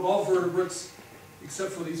in all vertebrates,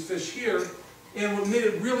 except for these fish here. And what made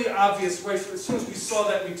it really obvious, right, as soon as we saw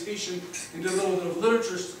that mutation and did a little bit of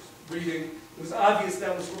literature reading, it was obvious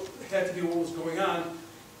that had to be what was going on,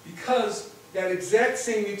 because that exact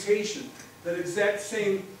same mutation, that exact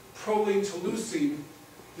same proline to leucine,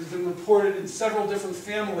 has been reported in several different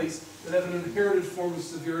families that have an inherited form of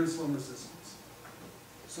severe insulin resistance.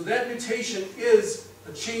 So that mutation is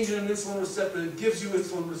a change in an insulin receptor that gives you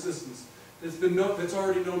insulin resistance. That's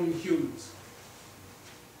already known in humans.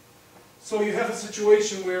 So you have a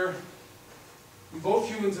situation where in both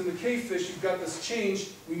humans and the cavefish, you've got this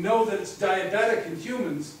change. We know that it's diabetic in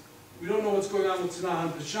humans. We don't know what's going on with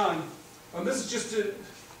Tanaha and Pashan. This is just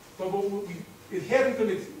it hadn't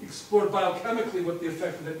been explored biochemically what the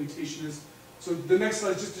effect of that mutation is. So the next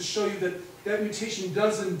slide is just to show you that that mutation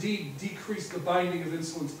does indeed decrease the binding of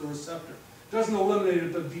insulin to the receptor. It doesn't eliminate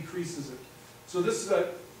it, but decreases it. So this is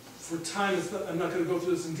for time, I'm not going to go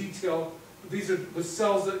through this in detail. But these are the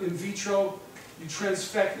cells that in vitro, you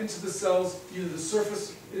transfect into the cells either the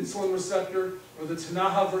surface insulin receptor or the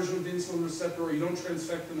Tanaha version of the insulin receptor, or you don't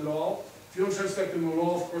transfect them at all. If you don't transfect them at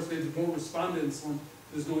all, of course, they won't respond to insulin.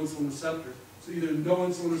 There's no insulin receptor. So either no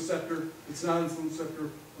insulin receptor, it's not insulin receptor,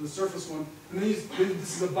 or the surface one. And then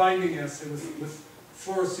this is a binding assay with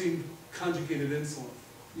fluorescein conjugated insulin.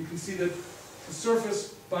 You can see that the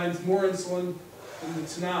surface binds more insulin than the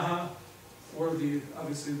Tanaha, or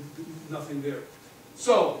obviously nothing there.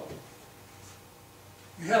 So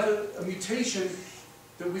you have a mutation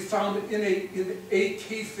that we found in a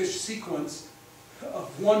cavefish sequence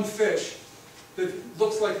of one fish that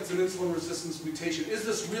looks like it's an insulin resistance mutation. Is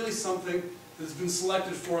this really something that's been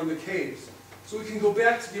selected for in the caves? So we can go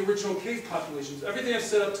back to the original cave populations. Everything I've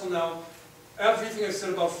said up till now, everything I've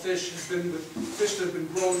said about fish has been with fish that have been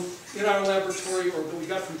grown in our laboratory or that we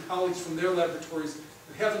got from colleagues from their laboratories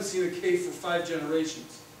that haven't seen a cave for 5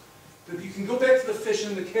 generations. But you can go back to the fish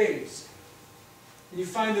in the caves, and you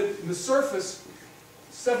find that in the surface,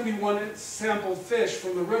 71 sampled fish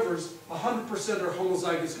from the rivers, 100% are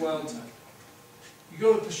homozygous wild type. You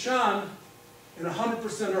go to Pashan, and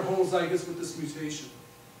 100% are homozygous with this mutation.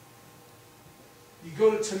 You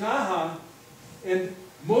go to Tanaha, and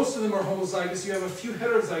most of them are homozygous. You have a few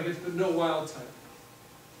heterozygous, but no wild type.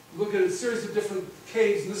 You look at a series of different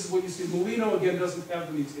caves, and this is what you see. Molino, again, doesn't have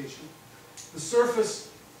the mutation. The surface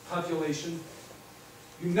population,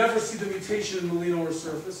 you never see the mutation in Molino or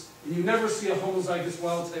surface, and you never see a homozygous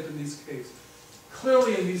wild type in these caves.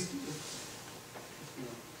 Clearly in these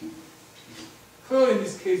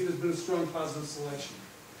cases, there's been a strong positive selection.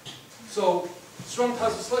 So, strong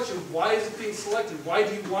positive selection, why is it being selected? Why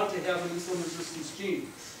do you want to have an insulin resistance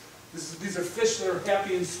gene? These are fish that are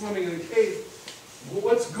happy and swimming in a cave. Well,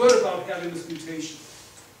 what's good about having this mutation?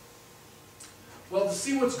 Well, to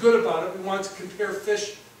see what's good about it, we want to compare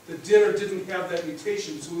fish that did or didn't have that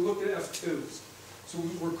mutation. So we looked at F2s. So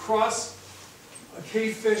we're cross a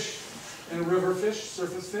cave fish and a river fish,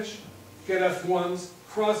 surface fish, get F1s,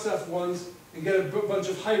 cross F1s, and get a bunch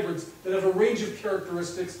of hybrids that have a range of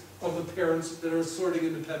characteristics of the parents that are sorting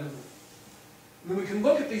independently. And then we can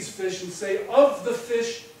look at these fish and say, of the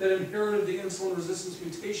fish that inherited the insulin resistance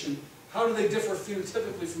mutation, how do they differ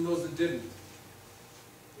phenotypically from those that didn't?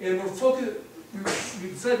 And we're we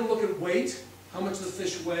decided to look at weight, how much the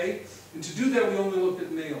fish weigh, and to do that we only looked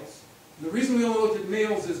at males. And the reason we only looked at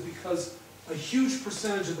males is because a huge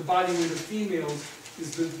percentage of the body weight of females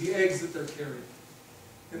is the eggs that they're carrying.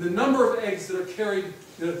 And the number of eggs that are carried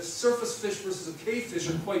in a surface fish versus a cave fish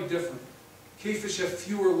are quite different. Cave fish have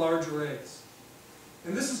fewer, larger eggs.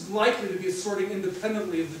 And this is likely to be assorting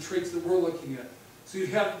independently of the traits that we're looking at. So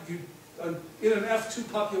in an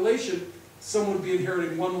F2 population, someone would be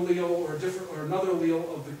inheriting one allele or another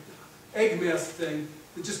allele of the egg mass thing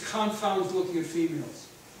that just confounds looking at females.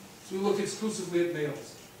 So we look exclusively at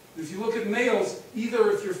males. If you look at males,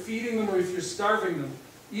 either if you're feeding them or if you're starving them,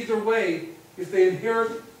 either way, if they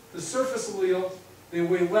inherit the surface allele, they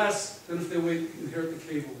weigh less than if they inherit the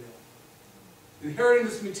cave allele. Inheriting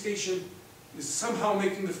this mutation is somehow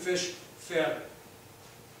making the fish fatter.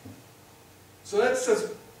 So that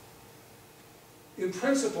says, in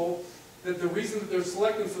principle, that the reason that they're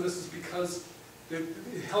selecting for this is because it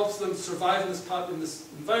helps them survive in this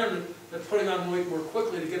environment by putting on weight more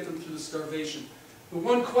quickly to get them through the starvation. The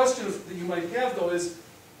one question that you might have, though, is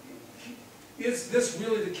this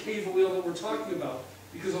really the cave allele that we're talking about?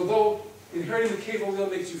 Because although inheriting the cave allele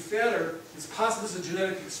makes you fatter, it's possible as a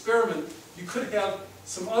genetic experiment, you could have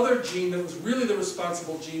some other gene that was really the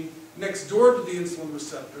responsible gene next door to the insulin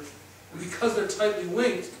receptor. And because they're tightly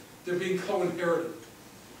linked, they're being co-inherited.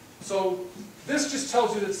 So this just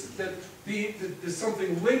tells you that there's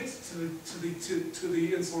something linked to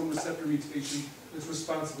the insulin receptor mutation that's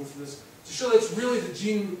responsible for this. To show that it's really the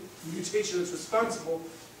gene mutation that's responsible,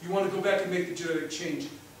 you want to go back and make the genetic change.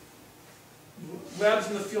 Labs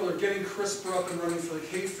in the field are getting CRISPR up and running for the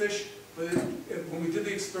cave fish, but when we did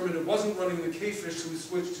the experiment, it wasn't running the cave fish, so we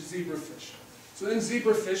switched to zebrafish. So in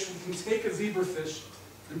zebrafish, we can take a zebrafish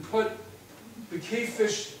and put the cave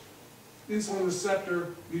fish insulin receptor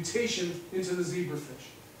mutation into the zebrafish.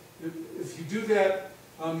 If you do that,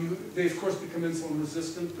 they of course become insulin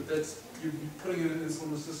resistant, but you're putting in an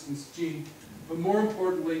insulin resistance gene. But more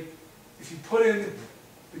importantly, if you put in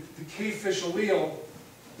the cave fish allele,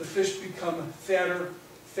 the fish become fatter,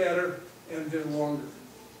 and they're longer.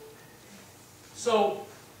 So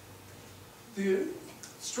the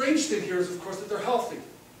strange thing here is, of course, that they're healthy.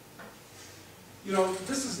 You know,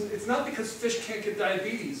 it's not because fish can't get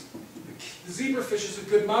diabetes. The zebrafish is a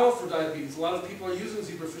good model for diabetes. A lot of people are using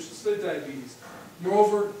zebrafish to study diabetes.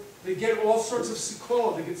 Moreover, they get all sorts of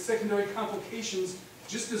sequelae. They get secondary complications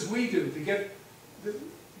just as we do. They get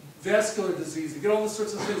vascular disease. They get all the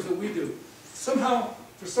sorts of things that we do. Somehow,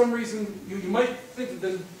 for some reason, you might think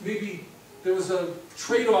that maybe there was a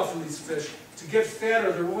trade-off in these fish. To get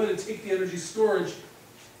fatter, they're willing to take the energy storage,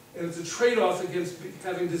 and it's a trade-off against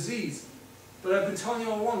having disease. But I've been telling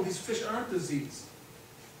you all along, these fish aren't diseased.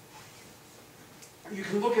 You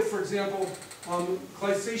can look at, for example,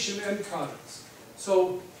 glycation end products.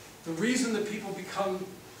 So the reason that people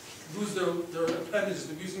lose their appendages,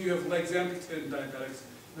 the reason you have legs amputated in diabetics,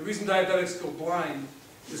 the reason diabetics go blind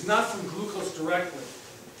is not from glucose directly,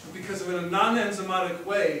 but because in a non-enzymatic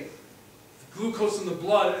way, the glucose in the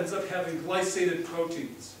blood ends up having glycated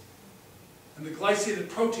proteins. And the glycated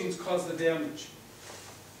proteins cause the damage.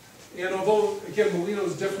 And although, again, Molino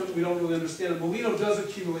is different, we don't really understand it. Molino does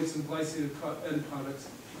accumulate some glycated end products.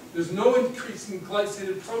 There's no increase in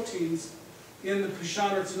glycated proteins in the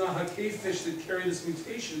Pishan or Tunaha cave fish that carry this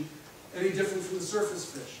mutation any different from the surface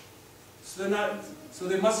fish. So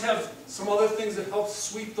they must have some other things that help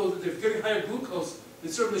sweep those. If they're getting higher glucose, they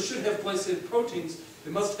certainly should have glycated proteins.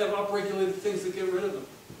 They must have upregulated things that get rid of them.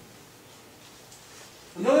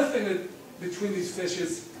 Another thing between these fish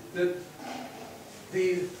is that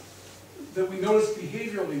we notice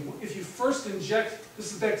behaviorally. If you first inject,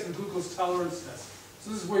 this is back to the glucose tolerance test.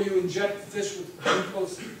 So this is where you inject the fish with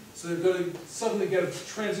glucose, so they're going to suddenly get a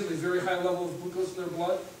transiently very high level of glucose in their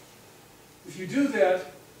blood. If you do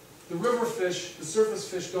that, the river fish, the surface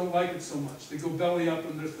fish, don't like it so much. They go belly up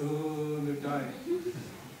and they're dying.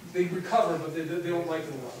 They recover, but they don't like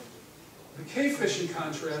it a lot. The cave fish, in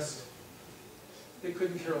contrast, they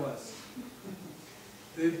couldn't care less.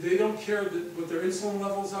 They don't care what their insulin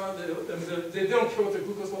levels are. They don't care what their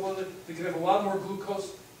glucose levels are. They can have a lot more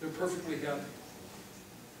glucose. They're perfectly happy.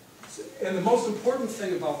 And the most important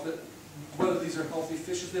thing about whether these are healthy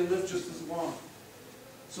fish is they live just as long.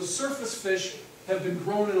 So surface fish have been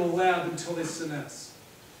grown in a lab until they senesce.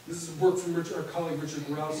 This is work from our colleague Richard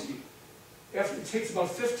Borowski. It takes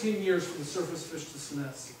about 15 years for the surface fish to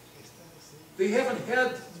senesce. They haven't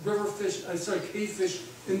had cave fish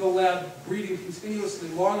in the lab breeding continuously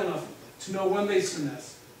long enough to know when they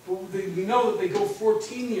senesce. But we know that they go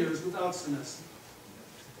 14 years without senescing.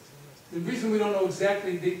 The reason we don't know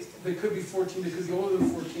exactly, they could be 14, they could be older than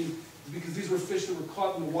 14, because these were fish that were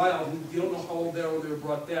caught in the wild, and you don't know how old they are when they were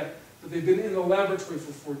brought back, but they've been in the laboratory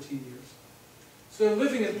for 14 years. So they're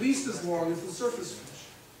living at least as long as the surface fish.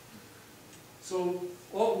 So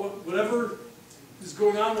whatever is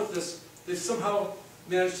going on with this, they've somehow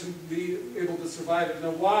managed to be able to survive it.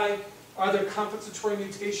 Now why? Are there compensatory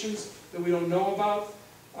mutations that we don't know about?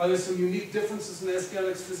 Are there some unique differences in the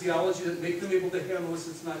ascanics physiology that make them able to handle this?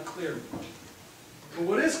 It's not clear. But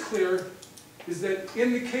what is clear is that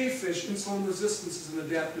in the cave fish, insulin resistance is an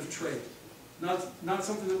adaptive trait. Not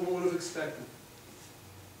something that one would have expected.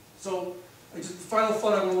 So the final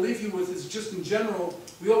thought I want to leave you with is just in general,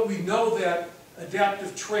 we know that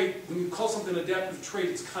adaptive trait, when you call something an adaptive trait,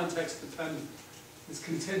 it's context dependent. It's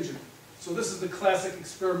contingent. So this is the classic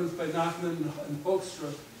experiments by Nachman and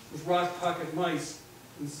Hoekstra with rock pocket mice.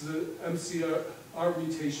 This is an MCR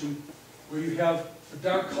mutation where you have a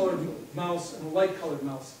dark-colored mouse and a light-colored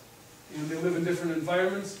mouse. And they live in different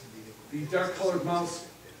environments. The dark-colored mouse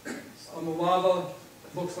on the lava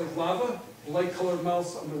looks like lava. The light-colored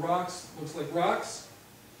mouse on the rocks looks like rocks.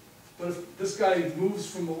 But if this guy moves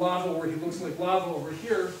from the lava where he looks like lava over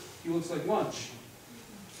here, he looks like lunch.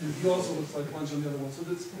 And he also looks like lunch on the other one. So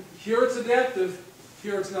here it's adaptive,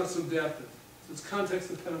 here it's not so adaptive. So it's context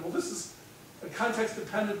dependent. Well, this is a context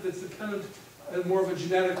dependent that's dependent at more of a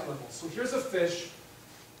genetic level. So here's a fish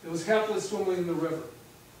that was happily swimming in the river.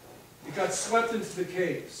 It got swept into the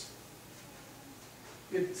caves.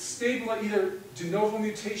 It stayed like either de novo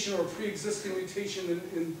mutation or pre-existing mutation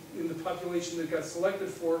in the population that got selected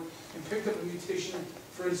for, and picked up a mutation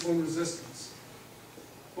for insulin resistance.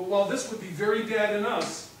 But while this would be very bad in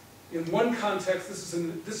us, in one context,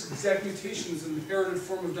 this exact mutation is an inherited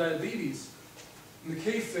form of diabetes. In the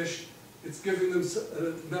cave fish, it's giving them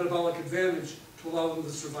a metabolic advantage to allow them to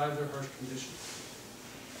survive their harsh conditions.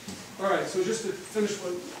 All right, so just to finish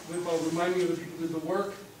I'll remind you of the people who did the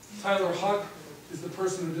work. Tyler Huck is the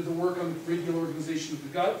person who did the work on the radial organization of the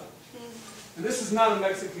gut. And this is not a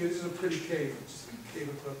Mexican, this is a pretty cave. It's just a cave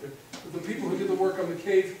I put up there. But the people who did the work on the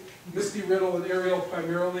cave, Misty Riddle and Ariel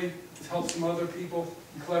primarily, with help from other people,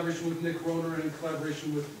 in collaboration with Nick Roner and in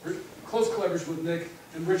close collaboration with Nick,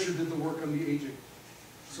 and Richard did the work on the aging.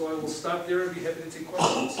 So I will stop there and be happy to take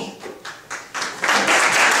questions.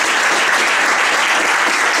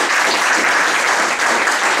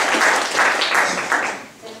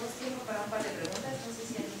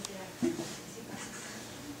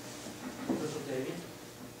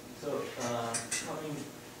 Coming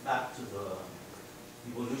back to the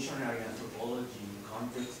evolutionary anthropology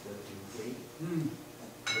context that you gave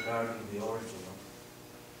regarding the origin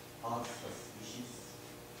of us as species.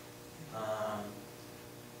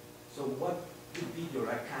 So what would be your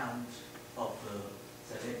account of the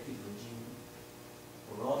selective regime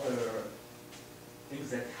or other things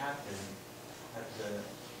that happen at the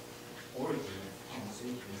origin of Homo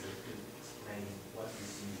sapiens that could explain what we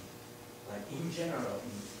see, like in general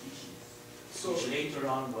in species, which later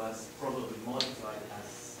on was probably modified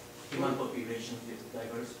as human populations get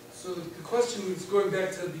diverse? So the question is going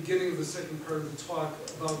back to the beginning of the second part of the talk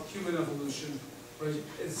about human evolution. Right?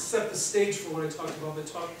 It set the stage for what I talked about. I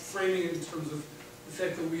talked framing it in terms of the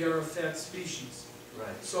fact that we are a fat species.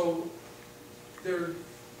 Right. So there are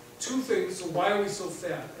two things. So why are we so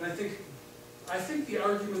fat? And I think the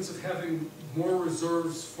arguments of having more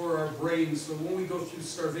reserves for our brains, so when we go through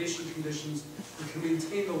starvation conditions, we can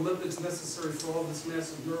maintain the lipids necessary for all this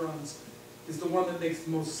mass of neurons, is the one that makes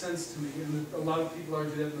the most sense to me, and a lot of people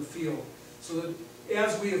argue that in the field. So that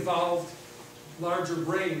as we evolved larger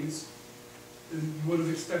brains, then you would have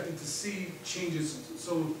expected to see changes.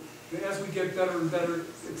 So as we get better and better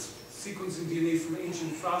at sequencing DNA from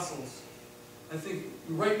ancient fossils, I think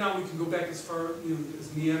right now we can go back as far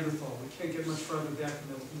as Neanderthal. We can't get much farther back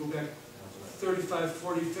than that. We can go back 35,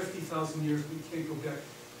 40, 50,000 years. We can't go back.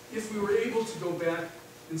 If we were able to go back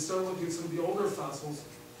and start looking at some of the older fossils,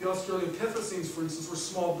 the Australopithecines, for instance, were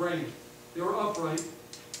small brained. They were upright.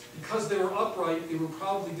 Because they were upright, they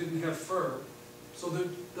probably didn't have fur. So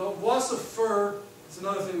the loss of fur is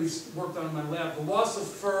another thing we've worked on in my lab. The loss of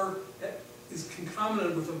fur is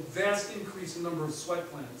concomitant with a vast increase in number of sweat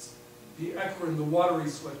glands. The eccrine, the watery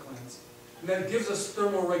sweat glands. And that gives us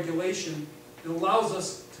thermal regulation. It allows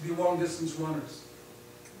us to be long-distance runners,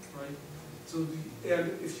 right? So,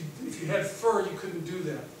 and if you had fur, you couldn't do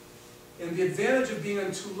that. And the advantage of being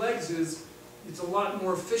on two legs is it's a lot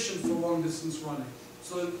more efficient for long-distance running.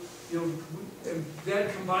 So, and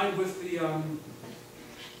that combined with the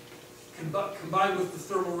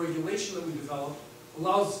thermal regulation that we developed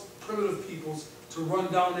allows primitive peoples to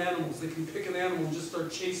run down animals. They can pick an animal and just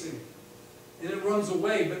start chasing it. And it runs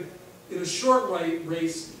away, but in a short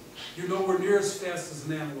race, you're nowhere near as fast as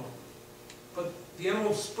an antelope. but the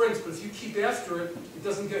animal sprints, but if you keep after it, it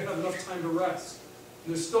doesn't get enough time to rest.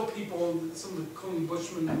 And there's still people, some of the Coney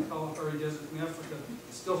Bushmen in the Kalahari Desert in Africa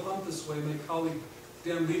still hunt this way. My colleague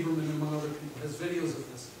Dan Lieberman, among other people, has videos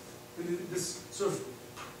of this. And this sort of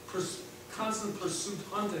constant pursuit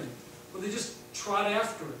hunting, where they just trot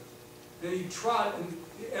after it. And you trot, and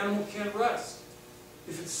the animal can't rest.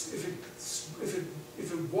 If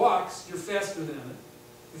it walks, you're faster than it.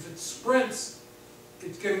 If it sprints,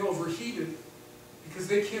 it's getting overheated because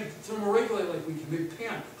they can't thermoregulate like we can. They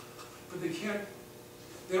pant, but they can't.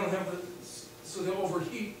 They don't have the, so they'll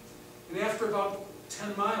overheat. And after about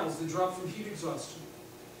 10 miles, they drop from heat exhaustion,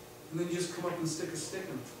 and then you just come up and stick a stick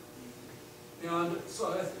in them. And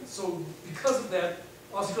so because of that,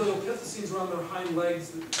 Australopithecines were on their hind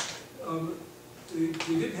legs.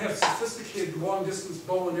 They didn't have sophisticated long-distance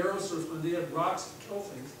bow and arrow surfing. They had rocks to kill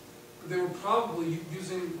things, but they were probably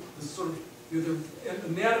using this sort of, their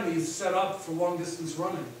anatomy is set up for long-distance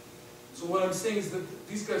running. So what I'm saying is that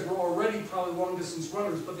these guys were already probably long-distance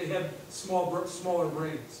runners, but they had smaller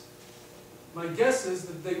brains. My guess is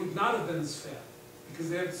that they would not have been as fat because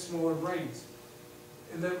they had smaller brains.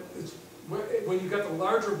 And then when you got the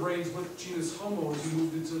larger brains with genus Homo, as you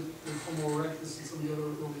moved into the Homo erectus and some of the other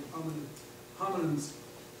early hominins,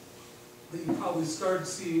 that you probably started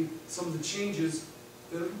seeing some of the changes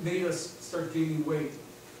that made us start gaining weight.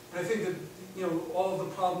 And I think that all of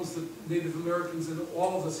the problems that Native Americans and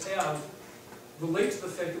all of us have relate to the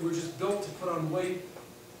fact that we're just built to put on weight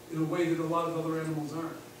in a way that a lot of other animals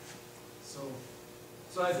aren't.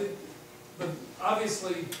 So I think, but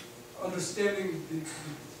obviously, understanding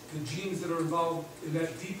the genes that are involved in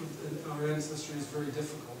that deep in our ancestry is very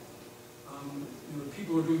difficult. The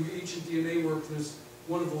people who are doing ancient DNA work, there's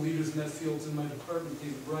one of the leaders in that field in my department,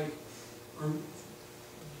 David Wright, are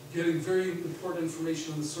getting very important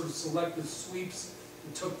information on the sort of selective sweeps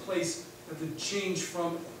that took place at the change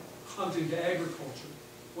from hunting to agriculture.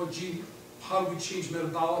 How do we change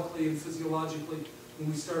metabolically and physiologically when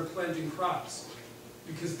we start planting crops?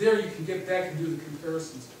 Because there you can get back and do the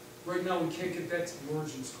comparisons. Right now we can't get back to the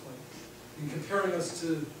origins quite. And comparing us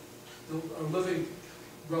to our living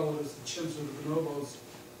relatives, the chimps or the bonobos,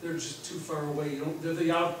 they're just too far away. They're the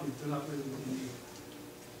outgroup, they're not really what we need.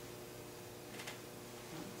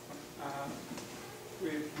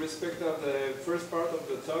 With respect of the first part of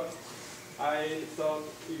the talk, I thought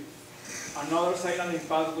if another signaling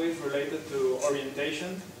pathway is related to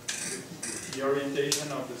orientation, the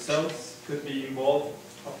orientation of the cells could be involved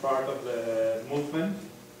a part of the movement.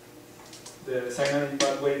 The signaling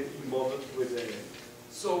pathway involved with the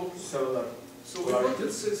cellular. So we looked at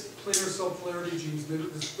planar cell polarity genes. There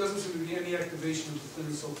doesn't seem to be any activation of the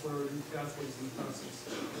planar cell polarity pathways in the process.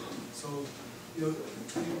 So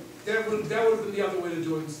that would have been the other way to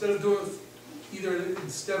do it. Instead of doing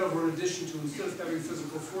instead of or in addition to, instead of having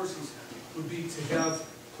physical forces, would be to have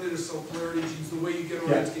planar cell polarity genes, the way you get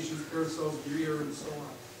orientation of paracells of your ear and so on.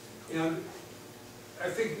 And I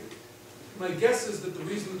think my guess is that the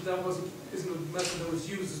reason that isn't a method that was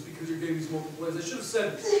used is because you're getting these multiple layers. I should have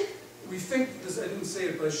said, we think this, I didn't say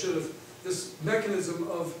it, but I should have, this mechanism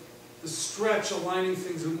of the stretch aligning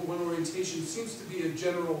things in one orientation seems to be a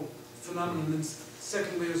general phenomenon, and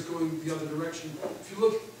second layer is going the other direction. If you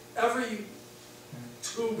look, every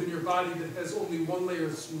tube in your body that has only one layer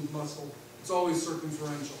of smooth muscle, it's always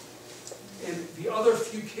circumferential. And the other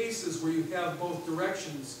few cases where you have both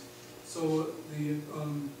directions, so the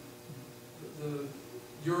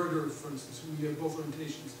ureter, for instance, when you have both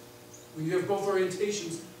orientations. When you have both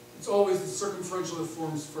orientations, it's always the circumferential that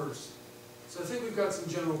forms first. So I think we've got some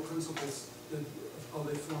general principles of how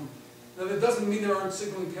they form. Now that doesn't mean there aren't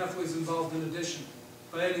signaling pathways involved in addition,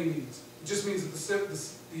 by any means. It just means that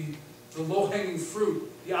the low-hanging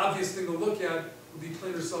fruit, the obvious thing to look at would be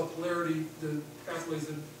planar cell polarity, the pathways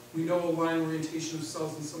that we know align orientation of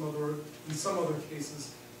cells in some other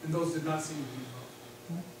cases, and those did not seem to be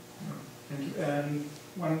involved. Thank you. And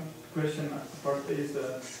one question apart is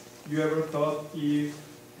that you ever thought, if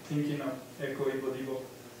thinking of eco-evo,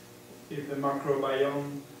 if the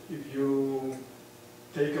microbiome, if you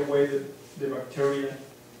take away the bacteria,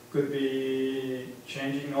 could be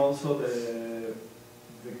changing also the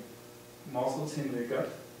muscles in the gut?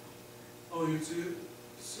 Oh, so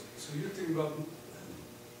you're thinking about,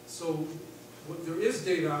 so what there is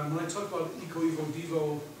data on, when I talk about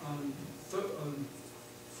eco-evo on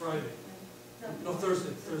Friday, no,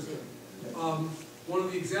 Thursday. One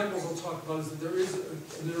of the examples I'll talk about is that there is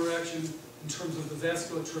an interaction in terms of the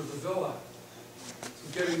vasculature of the villi. So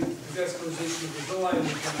getting the vascularization of the villi and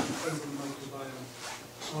the depends on the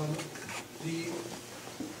microbiome. The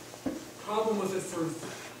problem with it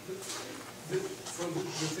from the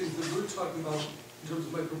things that we're talking about in terms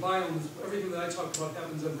of microbiome, is everything that I talked about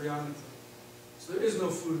happens embryonically. So there is no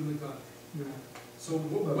food in the gut. Yeah. So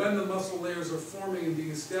when the muscle layers are forming and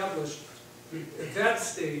being established, at that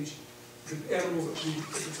stage, the animals,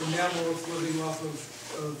 if it's a mammal, it's living off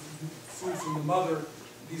of food from the mother.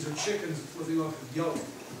 These are chickens, it's living off of yolk.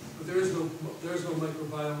 But there is no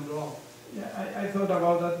microbiome at all. Yeah, I thought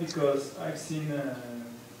about that because I've seen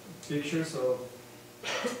pictures of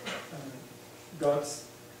guts,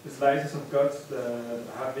 slices of guts that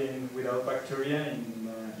have been without bacteria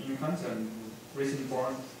in infants and recently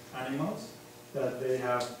born animals, that they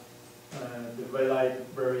have the villi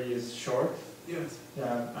very short. Yes.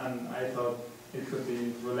 Yeah, and I thought it could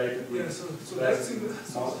be related with so less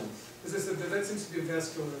that's muscles. as I said, that seems to be a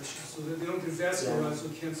vascular issue, so that they don't get vascularized, so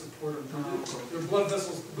it can't support them. There are blood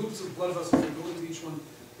vessels, loops of blood vessels that go into each one.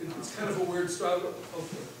 It's kind of a weird story. I'll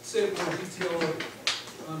say it in more detail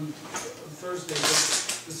on Thursday,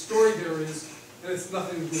 but the story there is, and it's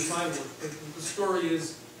nothing to do with my work, but the story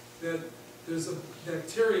is that there's a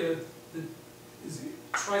bacteria that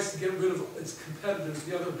tries to get rid of its competitors,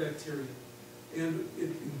 the other bacteria. And it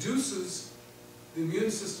induces the immune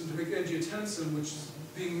system to make angiotensin, which is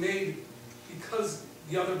being made because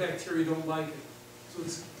the other bacteria don't like it. So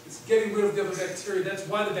it's getting rid of the other bacteria. That's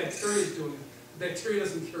why the bacteria is doing it. The bacteria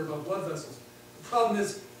doesn't care about blood vessels. The problem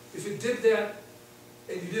is, if it did that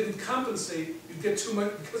and you didn't compensate, you'd get too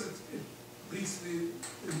much, because it leads to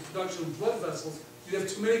the production of blood vessels, you'd have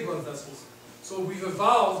too many blood vessels. So we've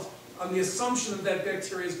evolved on the assumption that that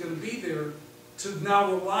bacteria is going to be there to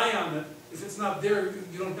now rely on it. If it's not there,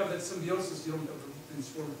 you don't have that symbiosis, you don't have the things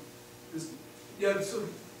forming. Yeah, so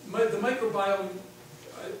the microbiome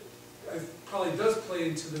probably does play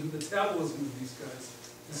into the metabolism of these guys.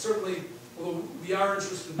 And certainly, although we are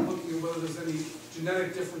interested in looking at whether there's any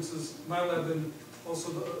genetic differences, my lab and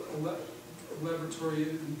also the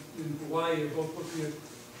laboratory in Hawaii are both looking at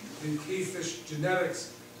the cavefish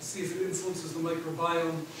genetics to see if it influences the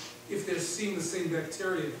microbiome, if they're seeing the same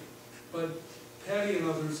bacteria. But Patty and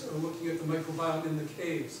others are looking at the microbiome in the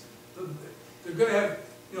caves. They're going to have,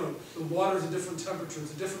 the water's a different temperature,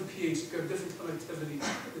 it's a different pH, it's got different connectivity,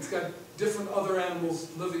 it's got different other animals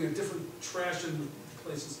living in different trash in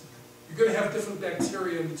places. You're going to have different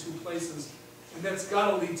bacteria in the two places, and that's got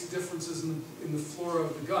to lead to differences in the flora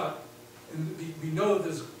of the gut. And we know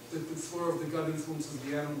that the flora of the gut influences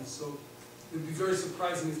the animals, so it would be very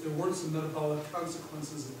surprising if there weren't some metabolic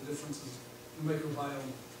consequences of the differences in the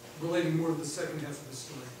microbiome, relating more to the second half of the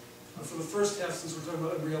story. For the first half, since we're talking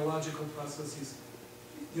about embryological processes,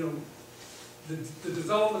 the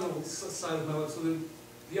developmental side of my lab, so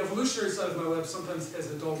the evolutionary side of my lab sometimes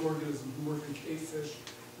has adult organisms. We work in cavefish.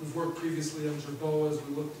 We've worked previously on jerboas.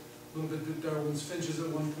 We looked a little bit at Darwin's finches at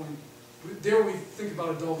one point. There we think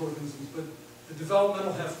about adult organisms, but the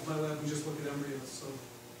developmental half of my lab, we just look at embryos. So,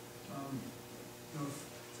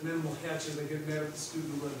 if an animal hatches, I get mad at the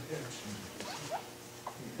student who let it hatch.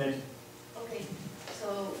 Thank you. Okay,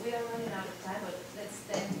 so we are running out of time, but let's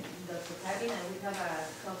thank Dr. Kevin, and we have a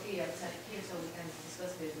coffee outside here so we can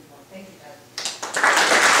discuss this more. Thank you.